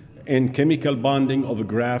advances in chemical bonding of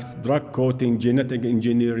grafts, drug coating, genetic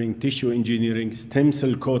engineering, tissue engineering, stem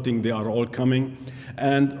cell coating, they are all coming.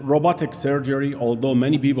 And robotic surgery, although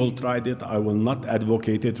many people tried it, I will not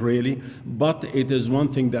advocate it really, but it is one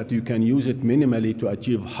thing that you can use it minimally to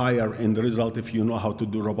achieve higher end result if you know how to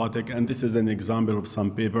do robotic. And this is an example of some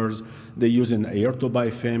papers. They use an aorto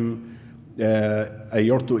by fem,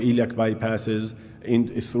 aorto-iliac bypasses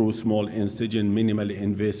through small incision, minimally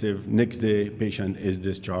invasive. Next day, patient is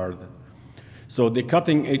discharged. So the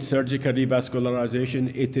cutting edge surgical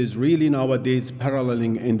revascularization, it is really nowadays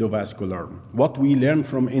paralleling endovascular. What we learn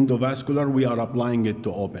from endovascular, we are applying it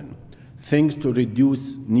to open. Things to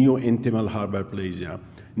reduce neointimal hyperplasia.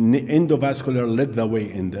 Endovascular led the way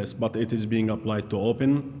in this, but it is being applied to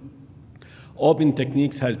open. Open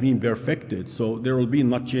techniques has been perfected, so there will be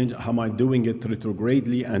not change. How am I doing it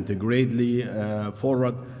retrogradely, antegradely,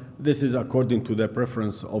 forward? This is according to the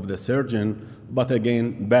preference of the surgeon, but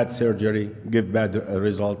again, bad surgery give bad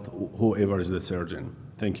result, whoever is the surgeon.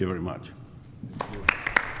 Thank you very much. Thank you.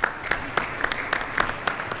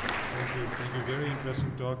 Very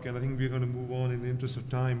interesting talk, and I think we're going to move on in the interest of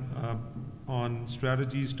time on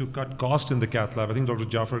strategies to cut cost in the cath lab. I think Dr.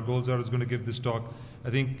 Jafaar Golzar is going to give this talk. I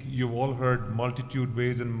think you've all heard multitude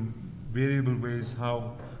ways and variable ways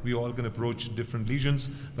how we all can approach different lesions,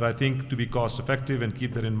 but I think to be cost effective and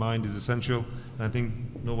keep that in mind is essential, and I think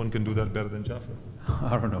no one can do that better than Jafaar.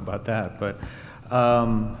 I don't know about that, but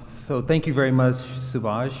so thank you very much,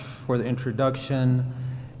 Subhash, for the introduction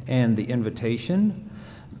and the invitation.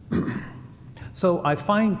 So I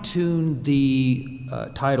fine-tuned the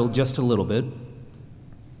title just a little bit.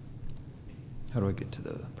 How do I get to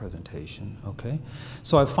the presentation? Okay.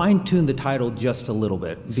 So I fine-tuned the title just a little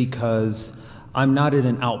bit because I'm not in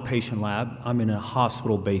an outpatient lab, I'm in a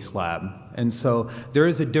hospital-based lab. And so there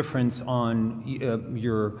is a difference on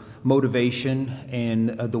your motivation and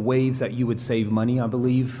the ways that you would save money, I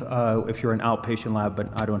believe, if you're an outpatient lab, but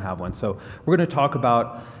I don't have one. So we're going to talk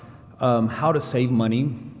about how to save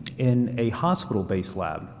money in a hospital-based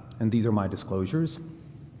lab. And these are my disclosures.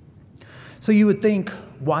 So you would think,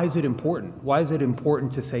 why is it important? Why is it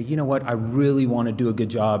important to say, you know what, I really want to do a good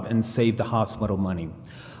job and save the hospital money?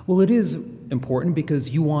 Well, it is important because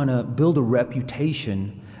you want to build a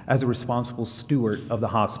reputation as a responsible steward of the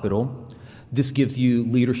hospital. This gives you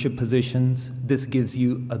leadership positions. This gives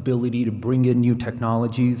you ability to bring in new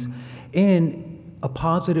technologies. And a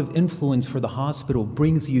positive influence for the hospital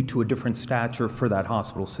brings you to a different stature for that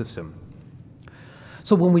hospital system.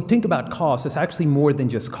 So when we think about cost, it's actually more than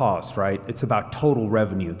just cost, right? It's about total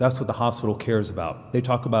revenue. That's what the hospital cares about. They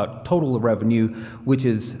talk about total revenue, which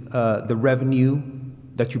is the revenue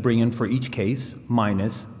that you bring in for each case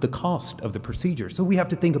minus the cost of the procedure. So we have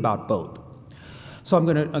to think about both. So I'm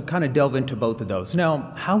going to kind of delve into both of those.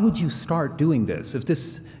 Now, how would you start doing this?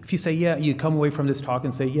 If you say, yeah, you come away from this talk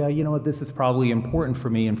and say, yeah, you know what, this is probably important for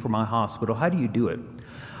me and for my hospital, how do you do it?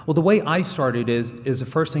 Well, the way I started is the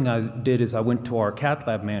first thing I did is I went to our cath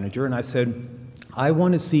lab manager and I said, I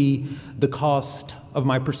want to see the cost of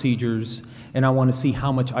my procedures and I want to see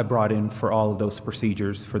how much I brought in for all of those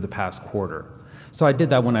procedures for the past quarter. So I did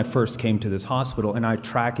that when I first came to this hospital and I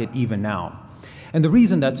track it even now. And the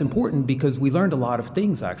reason that's important because we learned a lot of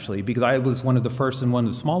things actually, because I was one of the first in one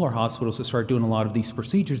of the smaller hospitals to start doing a lot of these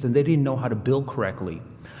procedures and they didn't know how to bill correctly.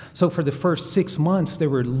 So for the first 6 months, they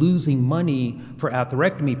were losing money for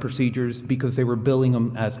atherectomy procedures because they were billing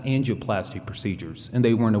them as angioplasty procedures, and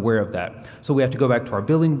they weren't aware of that. So we had to go back to our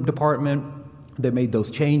billing department. They made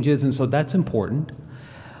those changes, and so that's important.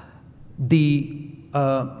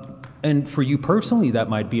 And for you personally, that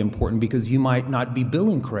might be important because you might not be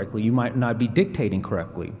billing correctly. You might not be dictating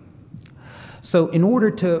correctly. So in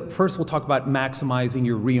order to, first we'll talk about maximizing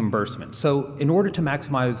your reimbursement. So in order to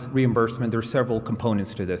maximize reimbursement, there are several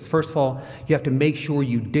components to this. First of all, you have to make sure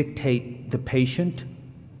you dictate the patient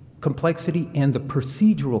complexity and the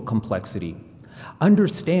procedural complexity.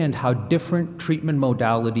 Understand how different treatment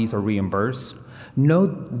modalities are reimbursed. Know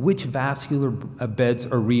which vascular beds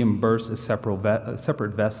are reimbursed as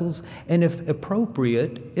separate vessels, and if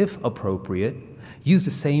appropriate, use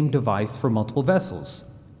the same device for multiple vessels.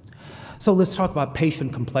 So let's talk about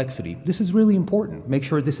patient complexity. This is really important. Make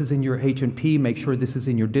sure this is in your H&P, make sure this is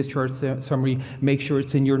in your discharge summary, make sure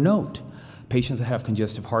it's in your note. Patients that have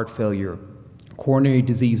congestive heart failure, coronary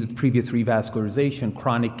disease with previous revascularization,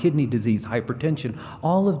 chronic kidney disease, hypertension,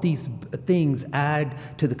 all of these things add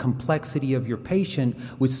to the complexity of your patient,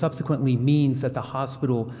 which subsequently means that the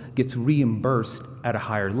hospital gets reimbursed at a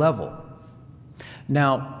higher level.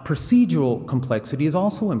 Now, procedural complexity is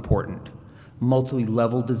also important.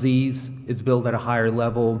 Multi-level disease is billed at a higher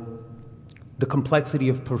level. The complexity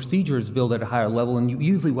of procedure is billed at a higher level, and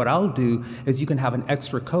usually what I'll do is you can have an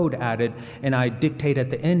extra code added, and I dictate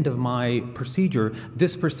at the end of my procedure,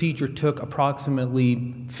 this procedure took approximately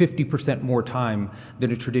 50% more time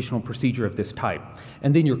than a traditional procedure of this type.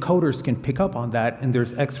 And then your coders can pick up on that, and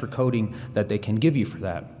there's extra coding that they can give you for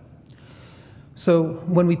that. So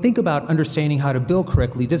when we think about understanding how to bill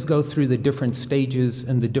correctly, this goes through the different stages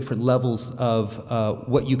and the different levels of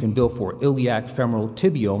what you can bill for, iliac, femoral,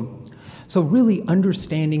 tibial. So really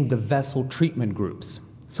understanding the vessel treatment groups.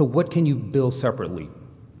 So what can you bill separately?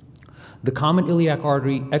 The common iliac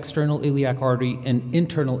artery, external iliac artery, and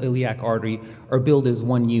internal iliac artery are billed as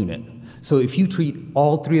one unit. So if you treat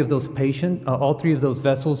all three of those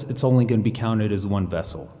vessels, it's only going to be counted as one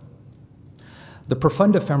vessel. The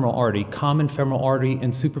profunda femoral artery, common femoral artery,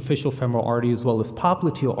 and superficial femoral artery, as well as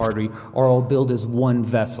popliteal artery, are all billed as one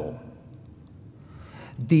vessel.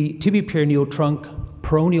 The tibio-peroneal trunk,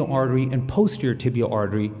 peroneal artery, and posterior tibial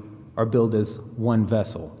artery are billed as one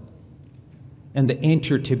vessel. And the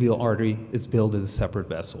anterior tibial artery is billed as a separate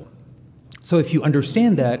vessel. So if you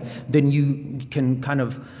understand that, then you can kind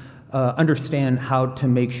of understand how to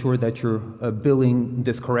make sure that you're billing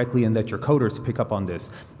this correctly and that your coders pick up on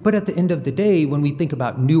this. But at the end of the day, when we think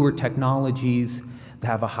about newer technologies that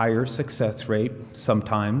have a higher success rate,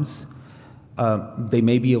 sometimes they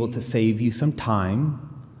may be able to save you some time.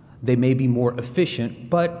 They may be more efficient,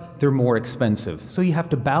 but they're more expensive. So you have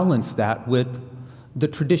to balance that with the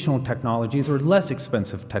traditional technologies or less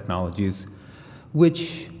expensive technologies,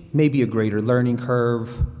 which may be a greater learning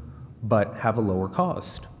curve, but have a lower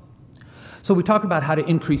cost. So we talked about how to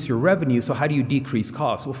increase your revenue, so how do you decrease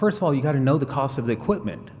costs? Well, first of all, you got to know the cost of the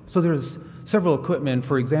equipment. So there's several equipment.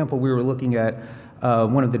 For example, we were looking at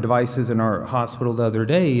one of the devices in our hospital the other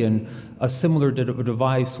day, and a similar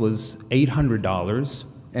device was $800,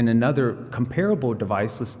 and another comparable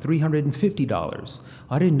device was $350.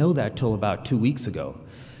 I didn't know that till about 2 weeks ago.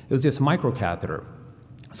 It was just a microcatheter.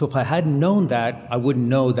 So if I hadn't known that, I wouldn't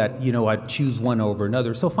know that, I'd choose one over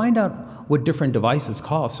another. So find out what different devices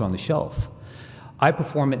cost on the shelf. I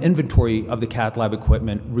perform an inventory of the cath lab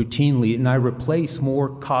equipment routinely, and I replace more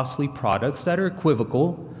costly products that are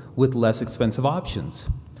equivocal with less expensive options,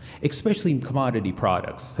 especially commodity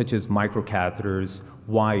products such as microcatheters,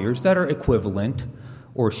 wires that are equivalent,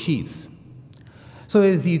 or sheaths. So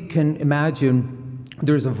as you can imagine,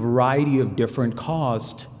 there's a variety of different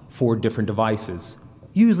costs for different devices.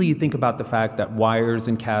 Usually you think about the fact that wires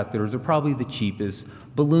and catheters are probably the cheapest.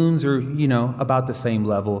 Balloons are, about the same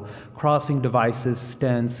level. Crossing devices,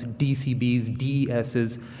 stents, DCBs,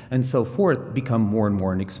 DESs, and so forth become more and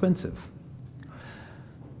more inexpensive.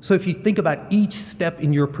 So if you think about each step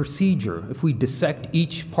in your procedure, if we dissect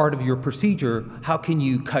each part of your procedure, how can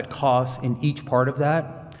you cut costs in each part of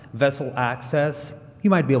that? Vessel access, you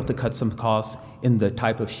might be able to cut some costs in the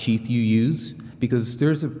type of sheath you use, because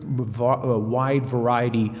there's a wide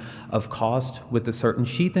variety of cost with a certain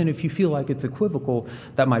sheath, and if you feel like it's equivocal,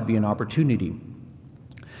 that might be an opportunity.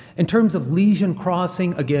 In terms of lesion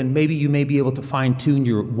crossing, again, maybe you may be able to fine-tune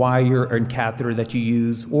your wire and catheter that you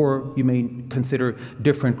use, or you may consider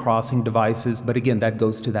different crossing devices, but again, that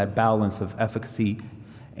goes to that balance of efficacy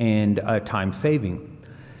and time saving.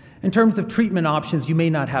 In terms of treatment options, you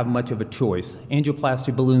may not have much of a choice.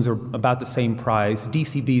 Angioplasty balloons are about the same price,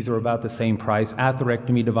 DCBs are about the same price,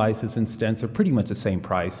 atherectomy devices and stents are pretty much the same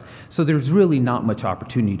price. So there's really not much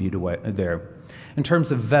opportunity there. In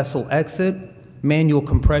terms of vessel exit, manual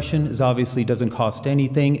compression obviously doesn't cost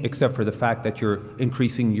anything except for the fact that you're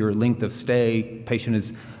increasing your length of stay. Patient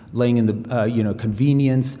is laying in the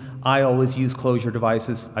convenience. I always use closure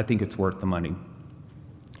devices. I think it's worth the money.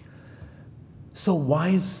 So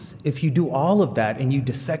if you do all of that and you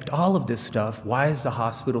dissect all of this stuff, why is the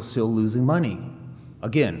hospital still losing money?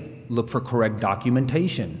 Again, look for correct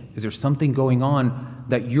documentation. Is there something going on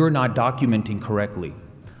that you're not documenting correctly?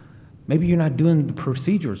 Maybe you're not doing the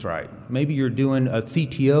procedures right. Maybe you're doing a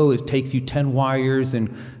CTO, it takes you 10 wires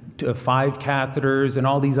and 5 catheters and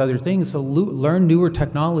all these other things. So learn newer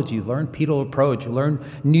technologies, learn pedal approach, learn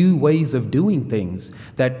new ways of doing things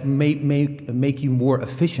that make you more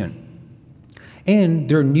efficient. And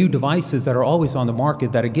there are new devices that are always on the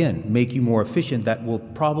market that, again, make you more efficient, that will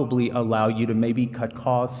probably allow you to maybe cut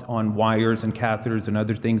costs on wires and catheters and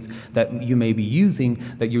other things that you may be using,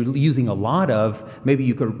 that you're using a lot of. Maybe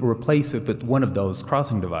you could replace it with one of those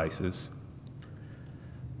crossing devices.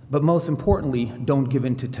 But most importantly, don't give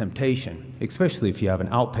in to temptation, especially if you have an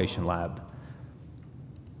outpatient lab.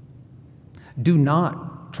 Do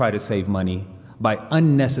not try to save money by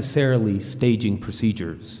unnecessarily staging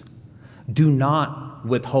procedures. Do not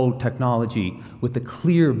withhold technology with a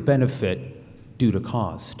clear benefit due to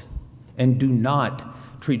cost. And do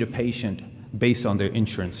not treat a patient based on their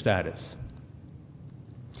insurance status.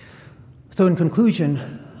 So in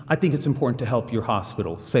conclusion, I think it's important to help your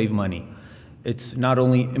hospital save money. It's not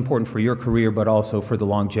only important for your career, but also for the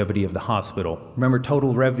longevity of the hospital. Remember,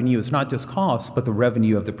 total revenue is not just cost, but the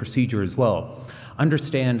revenue of the procedure as well.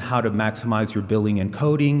 Understand how to maximize your billing and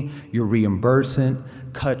coding, your reimbursement,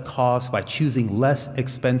 cut costs by choosing less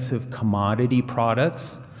expensive commodity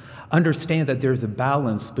products. Understand that there's a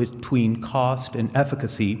balance between cost and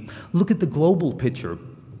efficacy. Look at the global picture.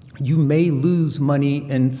 You may lose money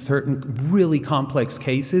in certain really complex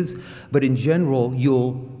cases, but in general,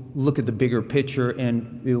 you'll look at the bigger picture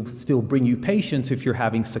and it'll still bring you patients if you're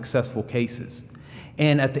having successful cases.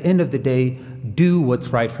 And at the end of the day, do what's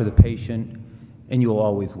right for the patient and you'll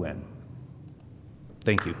always win.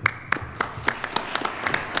 Thank you.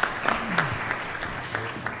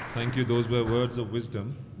 Thank you. Those were words of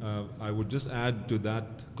wisdom. I would just add to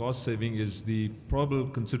that, cost saving is the probable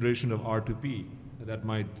consideration of R2P that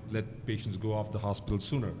might let patients go off the hospital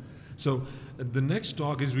sooner. So the next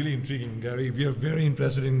talk is really intriguing, Gary. We are very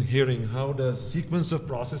interested in hearing how does sequence of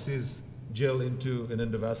processes gel into an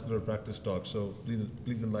endovascular practice talk. So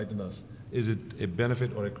please enlighten us. Is it a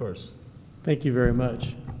benefit or a curse? Thank you very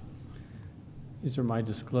much. These are my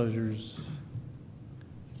disclosures.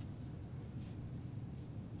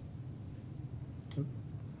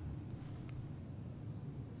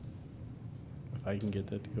 If I can get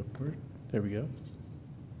that to go forward. There we go.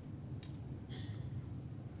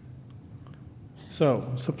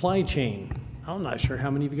 So, supply chain. I'm not sure how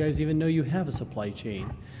many of you guys even know you have a supply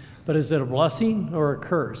chain. But is it a blessing or a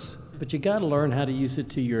curse? But you got to learn how to use it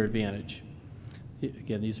to your advantage.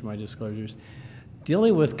 Again, these are my disclosures.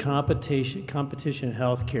 Dealing with competition in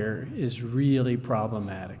healthcare is really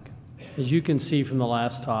problematic. As you can see from the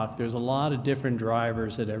last talk, there's a lot of different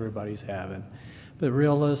drivers that everybody's having. But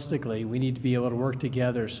realistically, we need to be able to work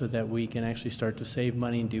together so that we can actually start to save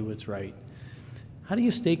money and do what's right. How do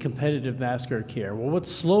you stay competitive in vascular care? Well,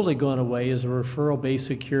 what's slowly going away is a referral-based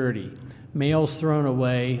security. Mail's thrown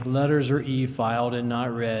away, letters are e-filed and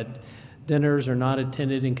not read, dinners are not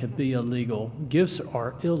attended and can be illegal, gifts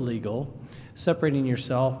are illegal. Separating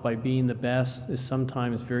yourself by being the best is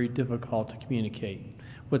sometimes very difficult to communicate.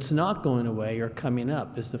 What's not going away or coming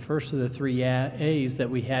up is the first of the 3 A's that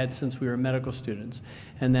we had since we were medical students,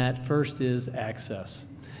 and that first is access.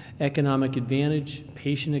 Economic advantage,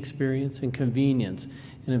 patient experience, and convenience.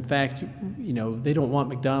 And in fact, you know, they don't want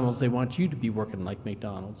McDonald's, they want you to be working like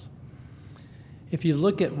McDonald's. If you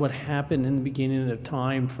look at what happened in the beginning of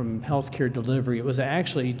time from healthcare delivery, it was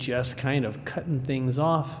actually just kind of cutting things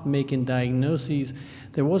off, making diagnoses.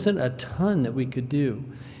 There wasn't a ton that we could do.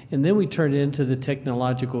 And then we turned into the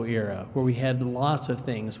technological era where we had lots of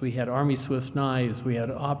things. We had Army Swift knives, we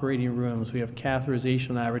had operating rooms, we have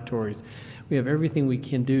catheterization laboratories. We have everything we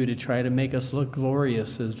can do to try to make us look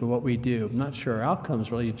glorious as to what we do. I'm not sure our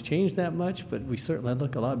outcomes really have changed that much, but we certainly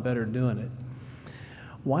look a lot better doing it.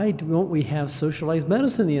 Why don't we have socialized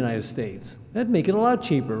medicine in the United States? That'd make it a lot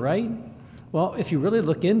cheaper, right? Well, if you really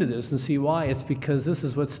look into this and see why, it's because this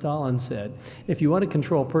is what Stalin said. If you want to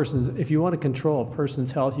control a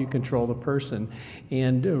person's health, you control the person.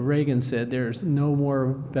 And Reagan said there's no more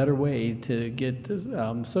better way to get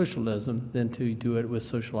socialism than to do it with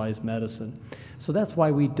socialized medicine. So that's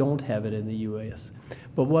why we don't have it in the U.S.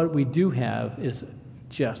 But what we do have is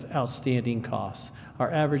just outstanding costs.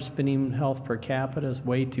 Our average spending health per capita is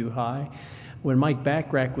way too high. When Mike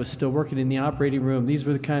Backrack was still working in the operating room, these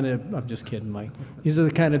were the kind of, I'm just kidding, Mike. These are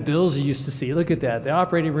the kind of bills you used to see. Look at that. The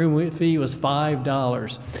operating room fee was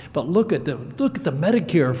 $5. But look at the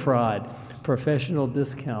Medicare fraud. Professional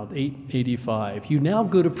discount, $8.85. You now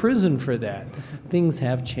go to prison for that. Things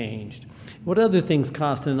have changed. What other things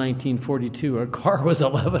cost in 1942? A car was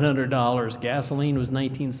 $1,100. Gasoline was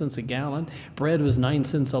 19 cents a gallon. Bread was 9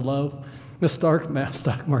 cents a loaf. The stock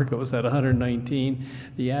market was at 119.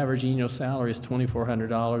 The average annual salary is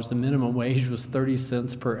 $2,400. The minimum wage was 30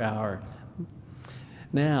 cents per hour.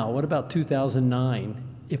 Now, what about 2009?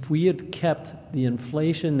 If we had kept the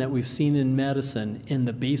inflation that we've seen in medicine in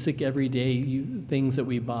the basic everyday things that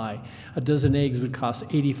we buy, a dozen eggs would cost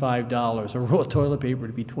 $85, a roll of toilet paper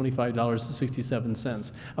would be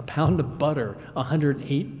 $25.67, a pound of butter,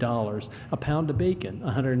 $108, a pound of bacon,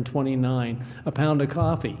 $129, a pound of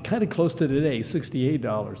coffee, kind of close to today,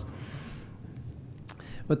 $68.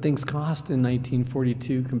 What things cost in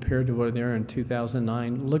 1942 compared to what they are in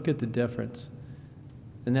 2009, look at the difference.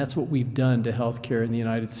 And that's what we've done to healthcare in the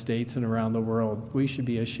United States and around the world. We should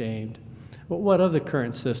be ashamed. But what of the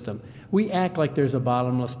current system? We act like there's a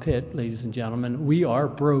bottomless pit, ladies and gentlemen. We are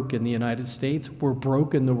broke in the United States. We're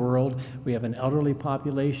broke in the world. We have an elderly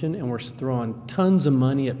population, and we're throwing tons of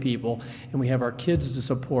money at people, and we have our kids to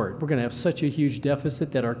support. We're going to have such a huge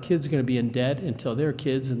deficit that our kids are going to be in debt until their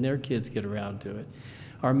kids and their kids get around to it.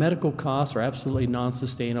 Our medical costs are absolutely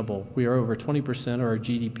non-sustainable. We are over 20% of our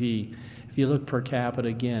GDP. If you look per capita,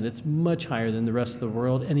 again, it's much higher than the rest of the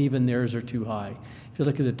world, and even theirs are too high. If you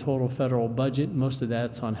look at the total federal budget, most of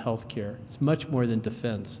that's on health care. It's much more than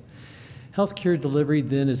defense. Healthcare delivery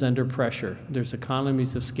then is under pressure. There's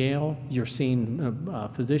economies of scale. You're seeing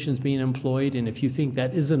physicians being employed, and if you think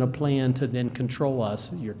that isn't a plan to then control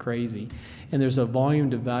us, you're crazy. And there's a volume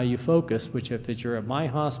to value focus, which if you're at my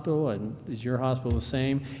hospital and is your hospital the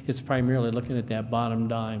same, it's primarily looking at that bottom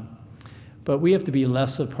dime. But we have to be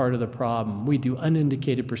less a part of the problem. We do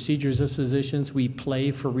unindicated procedures as physicians. We play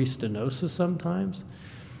for restenosis sometimes.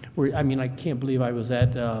 I can't believe I was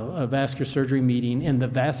at a vascular surgery meeting, and the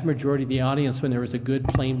vast majority of the audience, when there was a good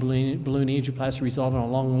plain balloon angioplasty result on a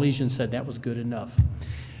long lesion, said that was good enough.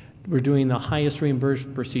 We're doing the highest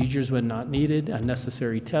reimbursed procedures when not needed,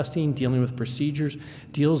 unnecessary testing, dealing with procedures,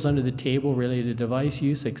 deals under the table related to device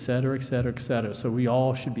use, et cetera, et cetera, et cetera. So we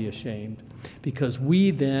all should be ashamed because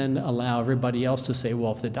we then allow everybody else to say,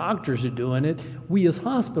 well, if the doctors are doing it, we as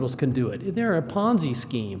hospitals can do it. They're a Ponzi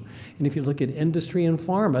scheme. And if you look at industry and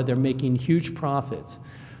pharma, they're making huge profits.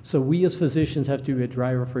 So we as physicians have to be a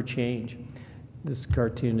driver for change. This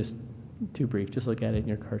cartoon is too brief. Just look at it in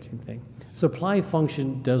your cartoon thing. Supply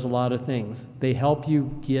function does a lot of things. They help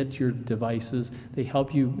you get your devices. They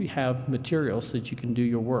help you have materials so that you can do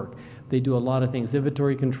your work. They do a lot of things,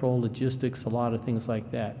 inventory control, logistics, a lot of things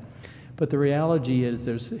like that. But the reality is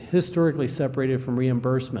there's historically separated from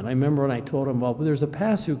reimbursement. I remember when I told them, well, there's a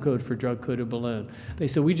pass-through code for drug-coated balloon. They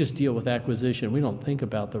said, we just deal with acquisition. We don't think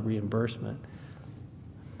about the reimbursement.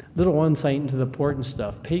 Little insight into the important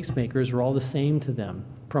stuff. Pacemakers are all the same to them.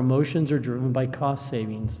 Promotions are driven by cost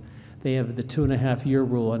savings. They have the 2.5-year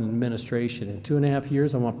rule on administration. In 2.5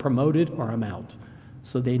 years, I want promoted or I'm out.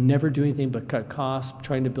 So they never do anything but cut costs.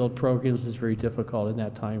 Trying to build programs is very difficult in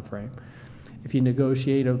that time frame. If you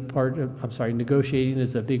negotiate negotiating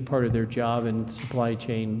is a big part of their job in supply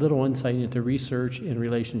chain. Little insight into research and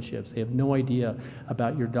relationships. They have no idea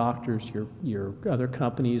about your doctors, your other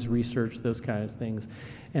companies, research, those kinds of things.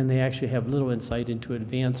 And they actually have little insight into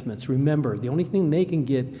advancements. Remember, the only thing they can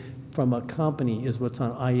get from a company is what's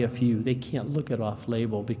on IFU. They can't look at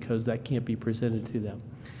off-label because that can't be presented to them.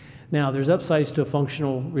 Now, there's upsides to a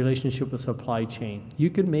functional relationship with supply chain. You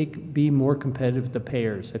can be more competitive with the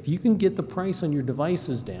payers. If you can get the price on your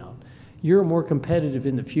devices down, you're more competitive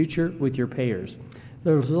in the future with your payers.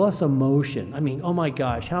 There's less emotion. I mean, oh my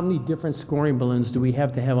gosh, how many different scoring balloons do we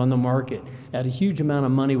have to have on the market at a huge amount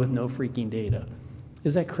of money with no freaking data?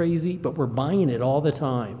 Is that crazy? But we're buying it all the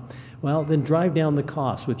time. Well, then drive down the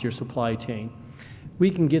cost with your supply chain. We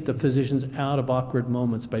can get the physicians out of awkward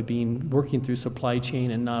moments by working through supply chain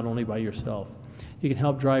and not only by yourself. You can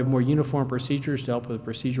help drive more uniform procedures to help with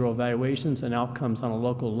procedural evaluations and outcomes on a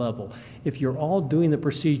local level. If you're all doing the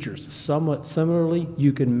procedures somewhat similarly,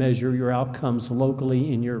 you can measure your outcomes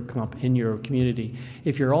locally in your community.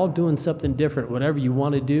 If you're all doing something different, whatever you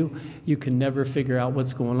want to do, you can never figure out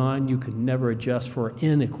what's going on. You can never adjust for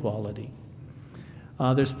inequality.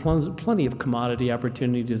 There's plenty of commodity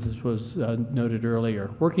opportunities, as was noted earlier.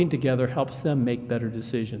 Working together helps them make better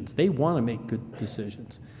decisions. They want to make good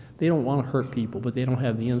decisions. They don't want to hurt people, but they don't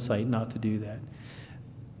have the insight not to do that.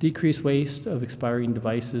 Decreased waste of expiring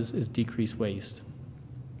devices is decreased waste.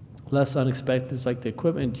 Less unexpected is like the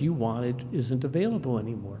equipment you wanted isn't available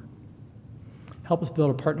anymore. Help us build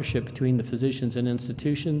a partnership between the physicians and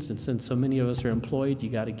institutions, and since so many of us are employed, you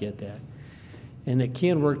got to get that. And it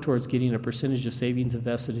can work towards getting a percentage of savings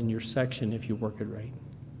invested in your section if you work it right.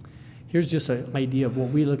 Here's just an idea of what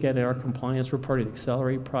we look at in our compliance. We're part of the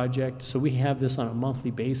Accelerate project, so we have this on a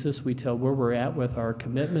monthly basis. We tell where we're at with our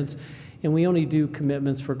commitments, and we only do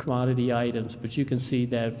commitments for commodity items, but you can see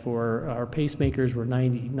that for our pacemakers, we're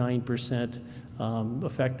 99%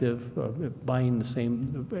 effective, buying the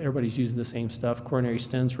same, everybody's using the same stuff. Coronary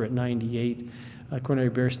stents, we're at 98. Coronary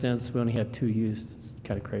bear stents, we only have 2 used. It's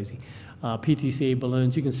kind of crazy. PTCA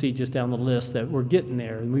balloons, you can see just down the list that we're getting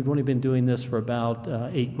there, and we've only been doing this for about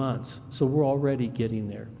 8 months, so we're already getting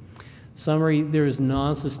there. Summary, there is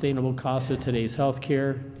non-sustainable cost of today's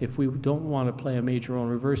healthcare. If we don't want to play a major role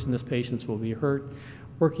in reversing this, patients will be hurt.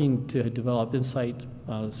 Working to develop insight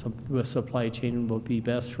with supply chain will be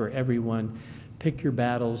best for everyone. Pick your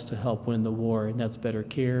battles to help win the war, and that's better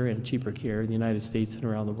care and cheaper care in the United States and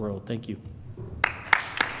around the world. Thank you.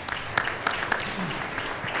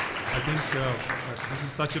 I think this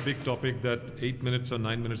is such a big topic that 8 minutes or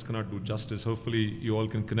 9 minutes cannot do justice. Hopefully you all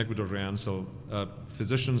can connect with Dr. Ansel.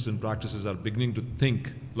 Physicians and practices are beginning to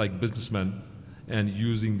think like businessmen and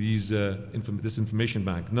using these, this information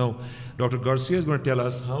bank. Now, Dr. Garcia is going to tell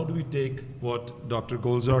us how do we take what Dr.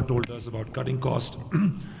 Golzar told us about cutting cost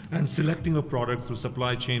and selecting a product through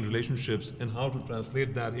supply chain relationships and how to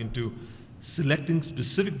translate that into selecting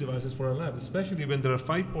specific devices for our lab, especially when there are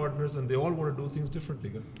 5 partners and they all want to do things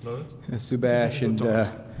differently. Lawrence? Subash and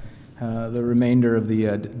the remainder of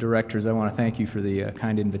the directors, I want to thank you for the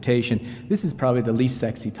kind invitation. This is probably the least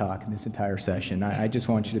sexy talk in this entire session. I just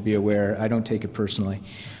want you to be aware, I don't take it personally.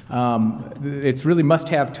 It's really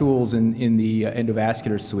must-have tools in the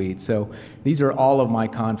endovascular suite. So these are all of my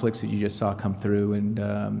conflicts that you just saw come through,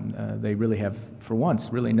 and they really have, for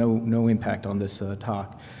once, really no impact on this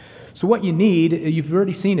talk. So what you need, you've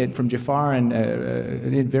already seen it from Jafaar and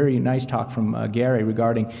a very nice talk from Gary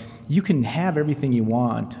regarding you can have everything you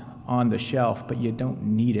want on the shelf, but you don't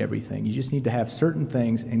need everything. You just need to have certain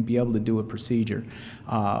things and be able to do a procedure.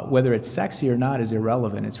 Whether it's sexy or not is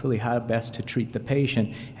irrelevant. It's really how best to treat the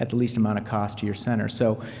patient at the least amount of cost to your center.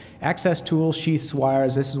 So access tools, sheaths,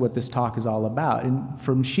 wires, this is what this talk is all about. And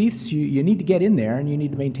from sheaths, you need to get in there and you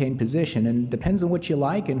need to maintain position. And it depends on what you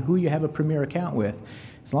like and who you have a premier account with.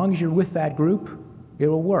 As long as you're with that group, it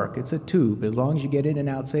will work. It's a tube. As long as you get in and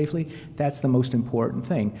out safely, that's the most important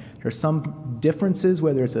thing. There's some differences,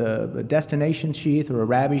 whether it's a destination sheath or a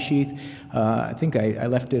Rabi sheath. I think I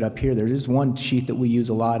left it up here. There is one sheath that we use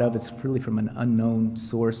a lot of. It's really from an unknown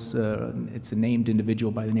source. It's a named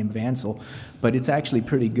individual by the name of Ansel, but it's actually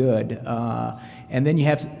pretty good. And then you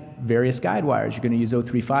have various guide wires. You're going to use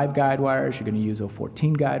 035 guide wires. You're going to use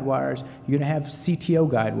 014 guide wires. You're going to have CTO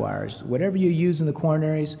guide wires. Whatever you use in the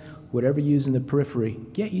coronaries, whatever you use in the periphery,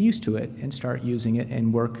 get used to it and start using it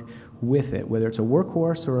and work with it. Whether it's a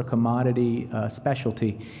workhorse or a commodity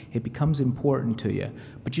specialty, it becomes important to you.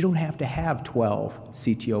 But you don't have to have 12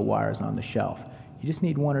 CTO wires on the shelf. You just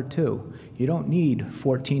need 1 or 2. You don't need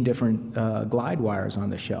 14 different glide wires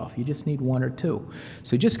on the shelf. You just need 1 or 2.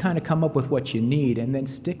 So just kind of come up with what you need and then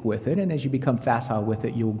stick with it, and as you become facile with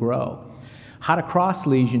it, you'll grow. How to cross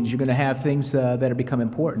lesions, you're going to have things that are become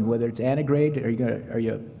important, whether it's antegrade, are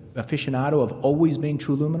you aficionado of always being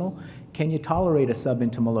true luminal? Can you tolerate a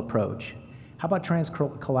subintimal approach? How about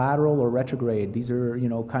transcollateral or retrograde? These are,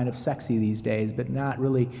 kind of sexy these days, but not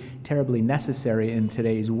really terribly necessary in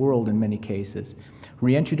today's world in many cases.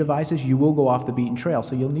 Reentry devices, you will go off the beaten trail,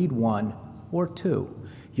 so you'll need 1 or 2.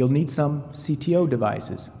 You'll need some CTO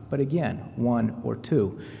devices, but again, 1 or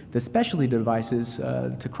 2. The specialty devices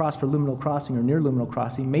to cross for luminal crossing or near luminal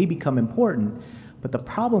crossing may become important, but the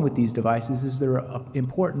problem with these devices is they're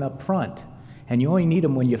important up front. And you only need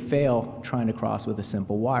them when you fail trying to cross with a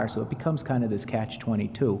simple wire, so it becomes kind of this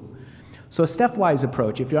catch-22. So a stepwise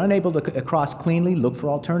approach, if you're unable to cross cleanly, look for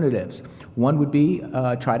alternatives. One would be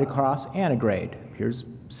try to cross antegrade. Here's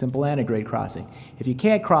simple antegrade crossing. If you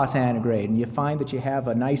can't cross antegrade and you find that you have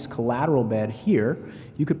a nice collateral bed here,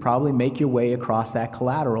 you could probably make your way across that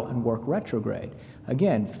collateral and work retrograde.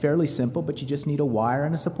 Again, fairly simple, but you just need a wire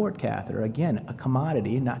and a support catheter. Again, a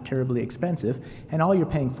commodity, not terribly expensive, and all you're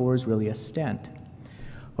paying for is really a stent.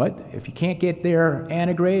 But if you can't get there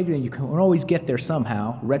antegrade, you can always get there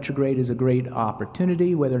somehow. Retrograde is a great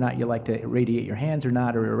opportunity. Whether or not you like to radiate your hands or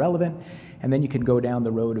not are irrelevant. And then you can go down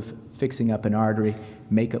the road of fixing up an artery,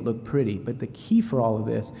 make it look pretty. But the key for all of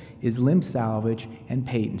this is limb salvage and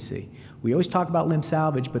patency. We always talk about limb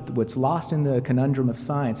salvage, but what's lost in the conundrum of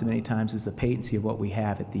science many times is the patency of what we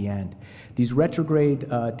have at the end. These retrograde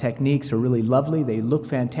techniques are really lovely. They look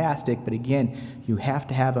fantastic, but again, you have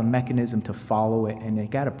to have a mechanism to follow it, and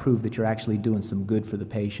you've got to prove that you're actually doing some good for the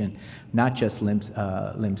patient, not just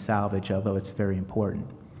limb salvage, although it's very important.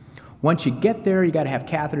 Once you get there, you got to have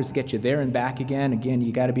catheters to get you there and back again. Again,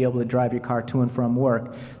 you got to be able to drive your car to and from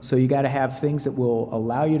work. So you got to have things that will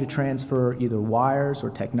allow you to transfer either wires or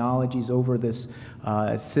technologies over this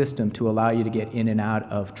system to allow you to get in and out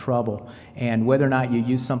of trouble. And whether or not you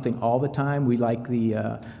use something all the time, we like the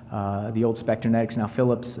old Spectranetics, now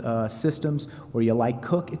Philips systems, or you like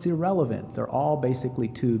Cook, it's irrelevant. They're all basically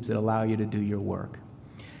tubes that allow you to do your work.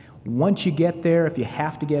 Once you get there, if you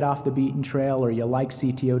have to get off the beaten trail or you like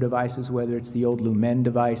CTO devices, whether it's the old Lumen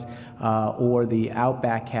device or the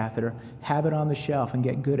Outback catheter, have it on the shelf and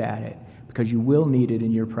get good at it, because you will need it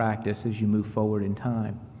in your practice as you move forward in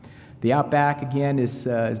time. The Outback, again,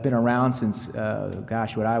 has been around since,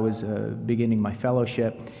 when I was beginning my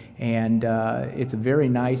fellowship, and it's a very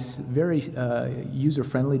nice, very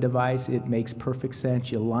user-friendly device. It makes perfect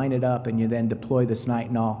sense. You line it up and you then deploy the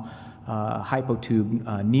nitinol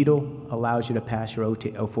hypotube needle, allows you to pass your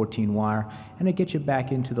O14 wire, and it gets you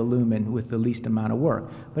back into the lumen with the least amount of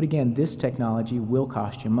work. But again, this technology will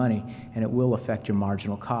cost you money, and it will affect your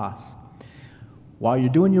marginal costs. While you're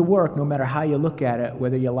doing your work, no matter how you look at it,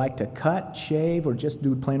 whether you like to cut, shave, or just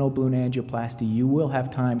do plain old balloon angioplasty, you will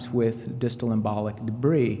have times with distal embolic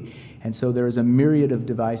debris. And so there is a myriad of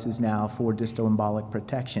devices now for distal embolic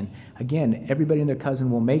protection. Again, everybody and their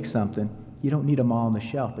cousin will make something. You don't need them all on the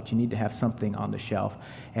shelf, but you need to have something on the shelf.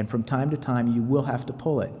 And from time to time, you will have to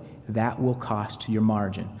pull it. That will cost your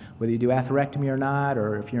margin. Whether you do atherectomy or not,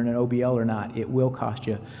 or if you're in an OBL or not, it will cost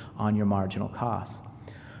you on your marginal costs.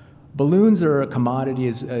 Balloons are a commodity,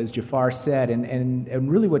 as Jafar said, and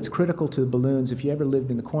really what's critical to balloons, if you ever lived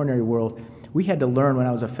in the coronary world, we had to learn when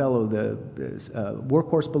I was a fellow the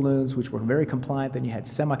workhorse balloons, which were very compliant, then you had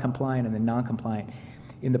semi-compliant and then non-compliant.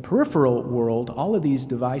 In the peripheral world, all of these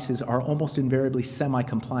devices are almost invariably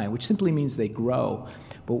semi-compliant, which simply means they grow.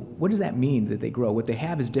 But what does that mean, that they grow? What they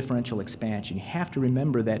have is differential expansion. You have to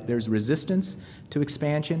remember that there's resistance to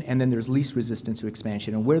expansion, and then there's least resistance to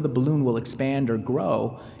expansion. And where the balloon will expand or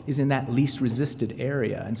grow is in that least resisted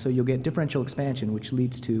area. And so you'll get differential expansion, which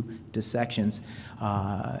leads to dissections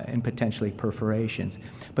and potentially perforations.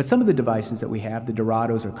 But some of the devices that we have, the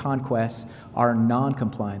Dorados or Conquests, are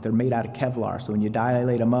non-compliant. They're made out of Kevlar, so when you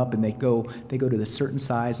dilate them up and they go to the certain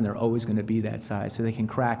size, and they're always going to be that size, so they can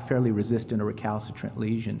crack fairly resistant or recalcitrant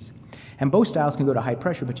lesions. And both styles can go to high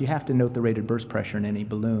pressure, but you have to note the rated burst pressure in any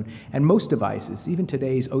balloon. And most devices, even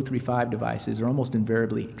today's 035 devices, are almost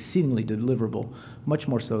invariably exceedingly deliverable, much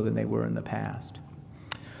more so than they were in the past.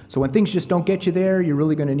 So when things just don't get you there, you're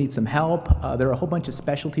really going to need some help. There are a whole bunch of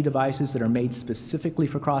specialty devices that are made specifically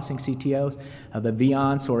for crossing CTOs. The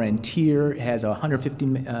Viance or Antier has a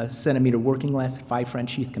 150 centimeter working length, 5 French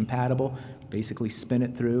sheath compatible. Basically spin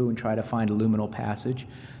it through and try to find a luminal passage.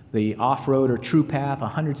 The off-road or true path,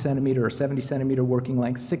 100 centimeter or 70 centimeter working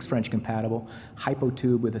length, 6 French compatible,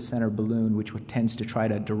 hypotube with a center balloon, which tends to try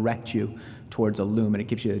to direct you towards a lumen. It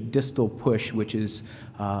gives you a distal push, which is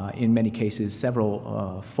in many cases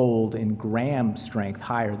several fold in gram strength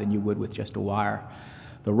higher than you would with just a wire.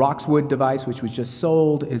 The Roxwood device, which was just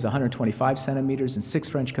sold, is 125 centimeters and 6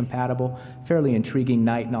 French compatible, fairly intriguing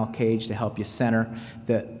nitinol cage to help you center.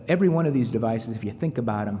 Every one of these devices, if you think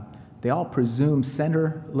about them, they all presume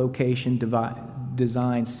center location,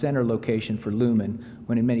 design center location for lumen,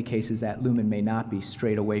 when in many cases that lumen may not be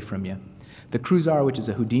straight away from you. The Cruzar, which is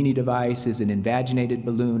a Houdini device, is an invaginated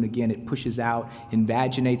balloon. Again, it pushes out,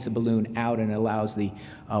 invaginates the balloon out, and allows the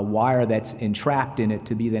wire that's entrapped in it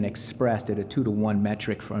to be then expressed at a 2-to-1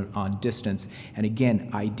 metric on distance. And again,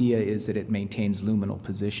 idea is that it maintains luminal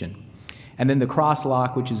position. And then the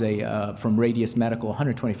Crosslock, which is from Radius Medical,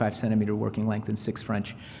 125 centimeter working length and 6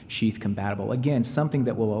 French sheath compatible. Again, something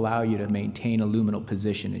that will allow you to maintain a luminal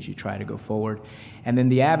position as you try to go forward. And then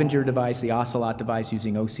the Avenger device, the Ocelot device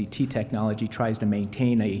using OCT technology, tries to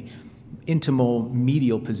maintain a intimal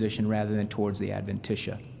medial position rather than towards the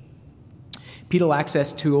adventitia. Pedal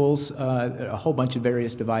access tools, a whole bunch of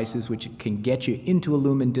various devices which can get you into a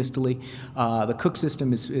lumen distally. The Cook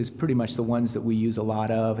system is pretty much the ones that we use a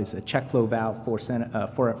lot of. It's a check flow valve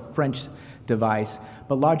for a French device,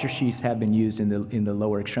 but larger sheaths have been used in the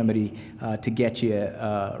lower extremity to get you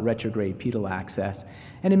retrograde pedal access.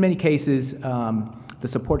 And in many cases, the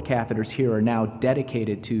support catheters here are now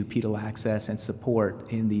dedicated to pedal access and support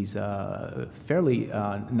in these fairly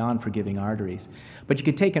non-forgiving arteries. But you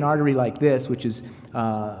could take an artery like this, which is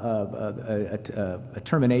a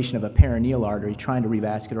termination of a perineal artery trying to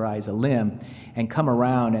revascularize a limb, and come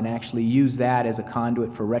around and actually use that as a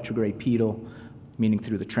conduit for retrograde pedal, meaning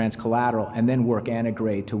through the transcollateral, and then work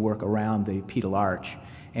antegrade to work around the pedal arch.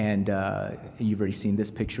 And you've already seen this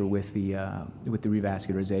picture with the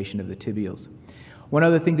revascularization of the tibials. One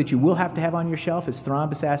other thing that you will have to have on your shelf is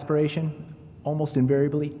thrombus aspiration. Almost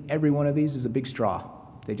invariably, every one of these is a big straw.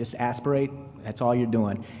 They just aspirate, that's all you're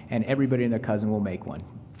doing, and everybody and their cousin will make one.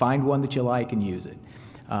 Find one that you like and use it.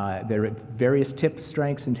 There are various tip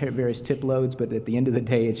strengths and various tip loads, but at the end of the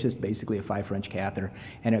day, it's just basically a 5 French catheter,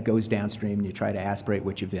 and it goes downstream and you try to aspirate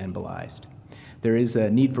what you've embolized. There is a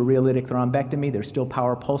need for rheolytic thrombectomy. There's still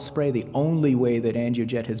power pulse spray. The only way that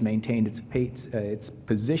angiojet has maintained its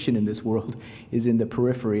position in this world is in the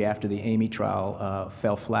periphery after the Amy trial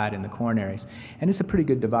fell flat in the coronaries. And it's a pretty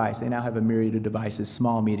good device. They now have a myriad of devices,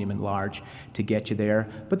 small, medium, and large, to get you there.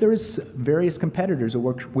 But there is various competitors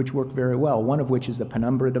which work very well, one of which is the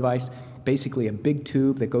Penumbra device, basically a big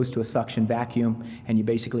tube that goes to a suction vacuum, and you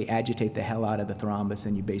basically agitate the hell out of the thrombus,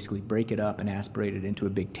 and you basically break it up and aspirate it into a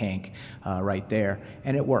big tank right there,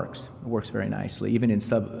 and it works. It works very nicely, even in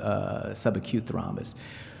subacute thrombus.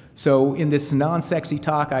 So in this non-sexy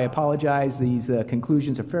talk, I apologize. These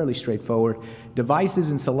conclusions are fairly straightforward.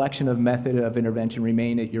 Devices and selection of method of intervention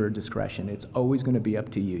remain at your discretion. It's always going to be up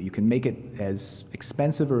to you. You can make it as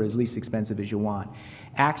expensive or as least expensive as you want.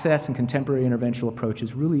 Access and contemporary interventional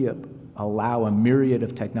approaches really allow a myriad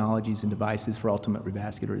of technologies and devices for ultimate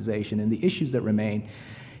revascularization. And the issues that remain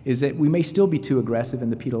is that we may still be too aggressive in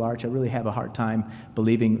the pedal arch. I really have a hard time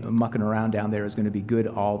believing mucking around down there is going to be good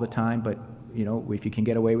all the time, but you know, if you can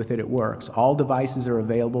get away with it, it works. All devices are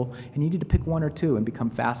available, and you need to pick one or two and become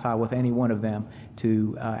facile with any one of them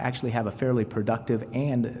to actually have a fairly productive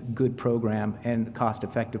and good program and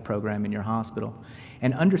cost-effective program in your hospital.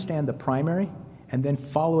 And understand the primary, and then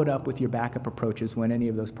follow it up with your backup approaches when any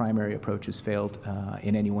of those primary approaches failed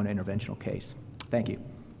in any one interventional case. Thank you.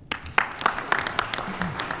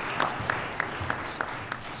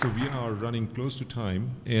 So we are running close to time,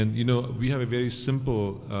 and you know, we have a very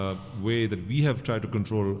simple way that we have tried to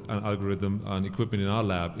control an algorithm and equipment in our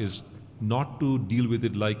lab is not to deal with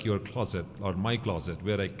it like your closet or my closet,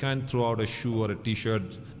 where I can't throw out a shoe or a t-shirt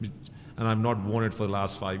and I've not worn it for the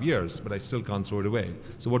last 5 years, but I still can't throw it away.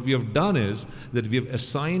 So what we have done is that we have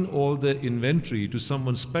assigned all the inventory to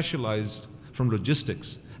someone specialized from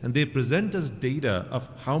logistics, and they present us data of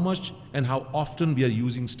how much and how often we are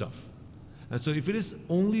using stuff. And so if it is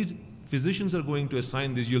only physicians are going to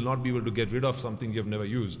assign this, you'll not be able to get rid of something you've never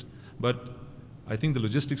used. But I think the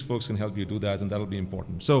logistics folks can help you do that, and that'll be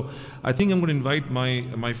important. So I think I'm going to invite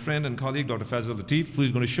my friend and colleague, Dr. Faisal Latif, who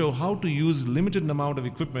is going to show how to use limited amount of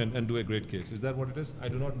equipment and do a great case. Is that what it is? I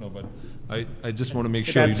do not know, but I just want to make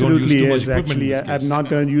sure you don't use too much equipment in this case. I'm not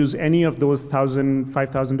going to use any of those $1,000,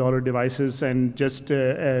 $5,000 devices and just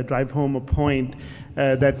drive home a point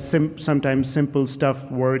that sometimes simple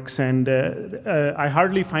stuff works. And I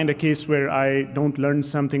hardly find a case where I don't learn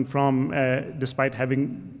something from, despite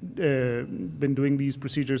having been doing these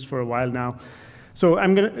procedures for a while now. So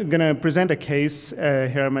I'm gonna present a case.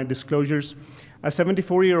 Here are my disclosures. A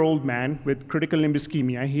 74-year-old man with critical limb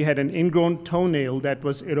ischemia. He had an ingrown toenail that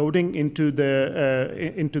was eroding into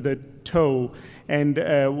the toe and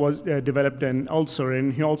developed an ulcer.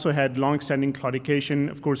 And he also had long-standing claudication,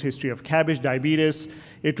 of course, history of cabbage, diabetes,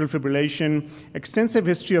 atrial fibrillation, extensive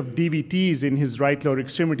history of DVTs in his right lower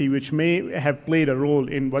extremity, which may have played a role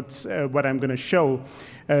in what I'm going to show.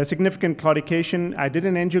 Significant claudication. I did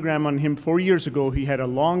an angiogram on him 4 years ago. He had a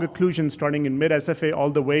long occlusion starting in mid-SFA all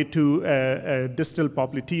the way to distal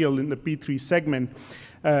popliteal in the P3 segment.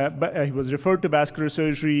 But he was referred to vascular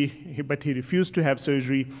surgery, but he refused to have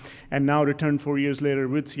surgery, and now returned 4 years later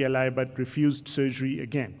with CLI, but refused surgery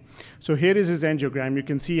again. So here is his angiogram. You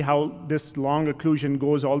can see how this long occlusion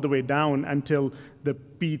goes all the way down until the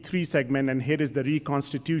P3 segment, and here is the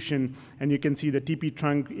reconstitution, and you can see the TP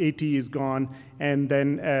trunk AT is gone, and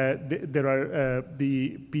then there are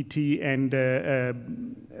the PT and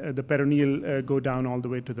the peroneal go down all the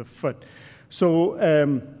way to the foot. So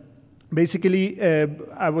basically,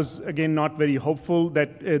 I was again not very hopeful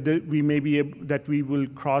that that we will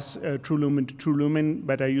cross true lumen to true lumen,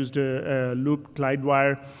 but I used a looped glide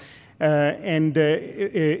wire. And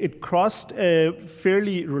it crossed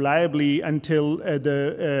fairly reliably until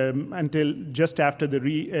just after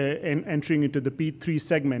the entering into the P3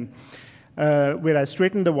 segment, where I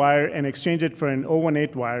straightened the wire and exchanged it for an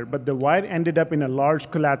 018 wire, but the wire ended up in a large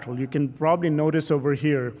collateral. You can probably notice over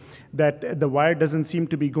here that the wire doesn't seem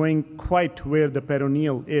to be going quite where the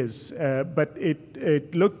peroneal is, but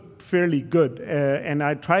it looked fairly good, and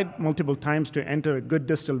I tried multiple times to enter a good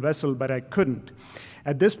distal vessel, but I couldn't.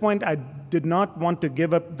 At this point, I did not want to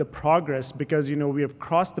give up the progress because, we have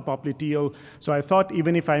crossed the popliteal. So I thought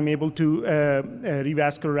even if I'm able to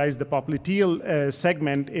revascularize the popliteal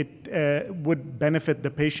segment, it would benefit the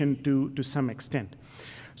patient to some extent.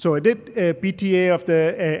 So I did PTA of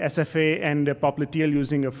the SFA and popliteal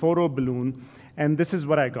using a photo balloon, and this is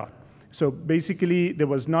what I got. So basically, there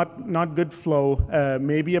was not good flow,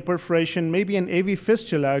 maybe a perforation, maybe an AV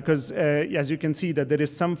fistula, because as you can see that there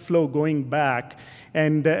is some flow going back,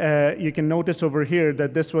 and you can notice over here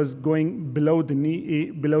that this was going below the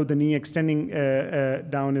knee, extending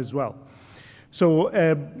down as well. So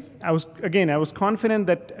I was confident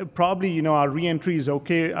that probably our reentry is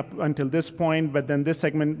okay up until this point, but then this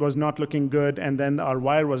segment was not looking good, and then our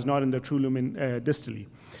wire was not in the true lumen distally.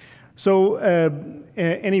 So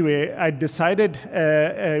anyway, I decided,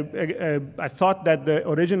 I thought that the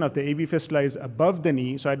origin of the AV fistula is above the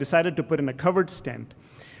knee, so I decided to put in a covered stent.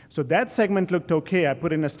 So that segment looked okay. I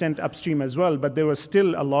put in a stent upstream as well, but there was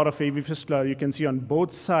still a lot of AV fistula. You can see on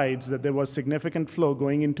both sides that there was significant flow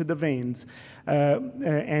going into the veins,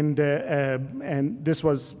 and this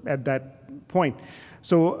was at that point.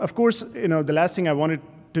 So of course, the last thing I wanted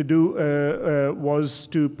to do was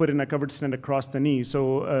to put in a covered stent across the knee.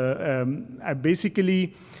 So I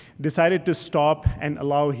basically decided to stop and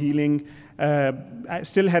allow healing. I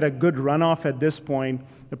still had a good runoff at this point.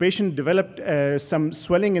 The patient developed some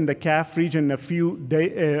swelling in the calf region a few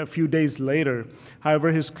days later.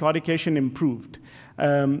 However, his claudication improved.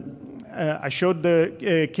 I showed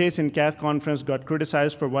the case in cath conference, got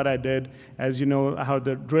criticized for what I did, as you know how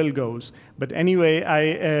the drill goes. But anyway,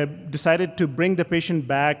 I decided to bring the patient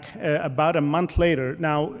back about a month later.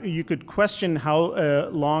 Now, you could question how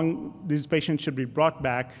long these patients should be brought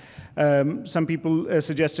back. Some people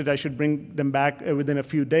suggested I should bring them back within a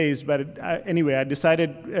few days, but anyway, I decided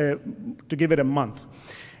to give it a month.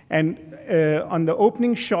 And on the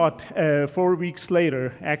opening shot, 4 weeks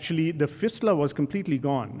later, actually, the fistula was completely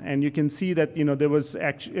gone. And you can see that there was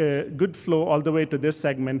good flow all the way to this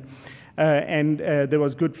segment, and there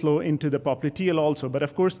was good flow into the popliteal also. But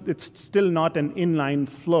of course, it's still not an inline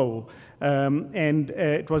flow. And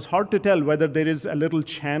it was hard to tell whether there is a little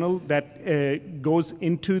channel that goes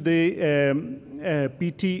into the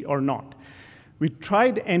PT or not. We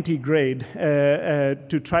tried anti-grade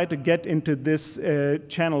to try to get into this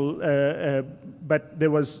channel, but there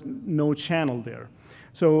was no channel there.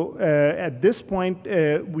 So at this point,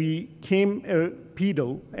 we came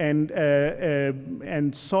pedal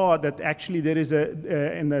and saw that actually there is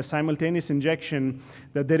in the simultaneous injection,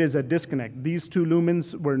 that there is a disconnect. These two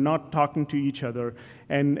lumens were not talking to each other,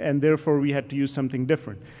 and therefore we had to use something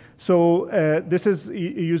different. So this is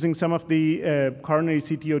using some of the coronary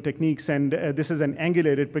CTO techniques, and this is an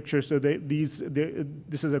angulated picture. So this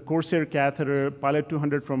is a Corsair catheter, Pilot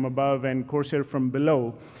 200 from above, and Corsair from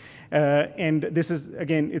below. And this is,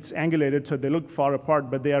 again, it's angulated, so they look far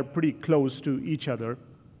apart, but they are pretty close to each other.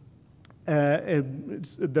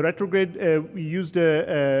 The retrograde, we used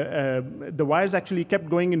the wires actually kept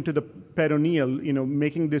going into the peroneal,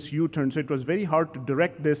 making this U-turn. So it was very hard to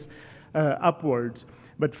direct this upwards.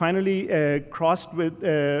 But finally crossed with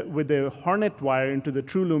a hornet wire into the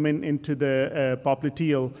true lumen into the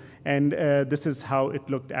popliteal, and this is how it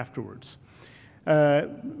looked afterwards.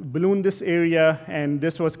 Balloon this area, and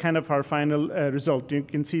this was kind of our final result. You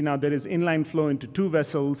can see now there is inline flow into 2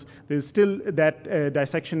 vessels. There's still that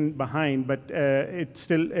dissection behind, but it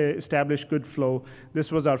still established good flow.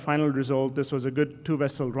 This was our final result. This was a good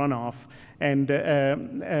 2-vessel runoff. And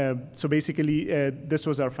so basically, this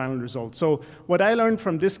was our final result. So what I learned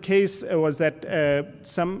from this case was that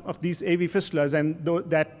some of these AV fistulas and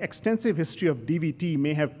that extensive history of DVT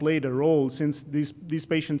may have played a role, since these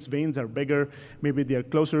patients' veins are bigger, maybe they are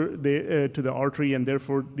closer to the artery, and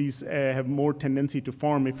therefore these have more tendency to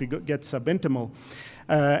form if you get subintimal.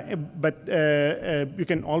 But you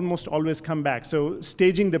can almost always come back. So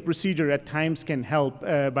staging the procedure at times can help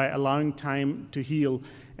by allowing time to heal.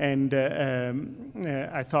 And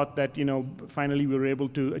I thought that, finally we were able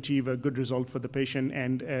to achieve a good result for the patient,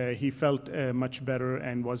 and he felt much better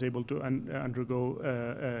and was able to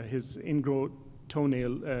undergo his ingrown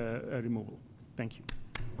toenail removal. Thank you.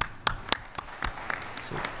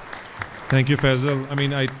 Thank you, Faisal. I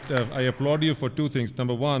mean, I applaud you for 2 things.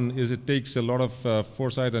 Number one is it takes a lot of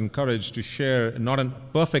foresight and courage to share not a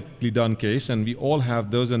perfectly done case, and we all have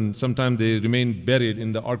those, and sometimes they remain buried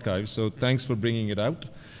in the archives. So thanks for bringing it out.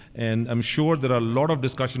 And I'm sure there are a lot of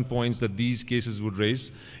discussion points that these cases would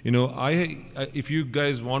raise. If you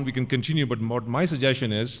guys want, we can continue, but what my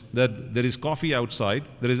suggestion is that there is coffee outside.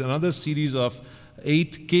 There is another series of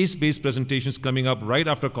 8 case-based presentations coming up right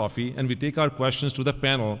after coffee, and we take our questions to the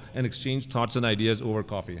panel and exchange thoughts and ideas over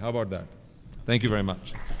coffee. How about that? Thank you very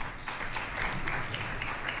much.